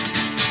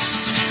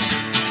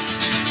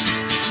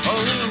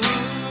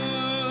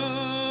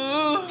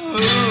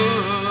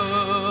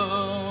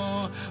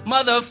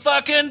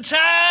 Motherfucking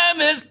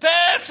time is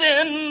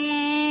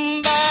passing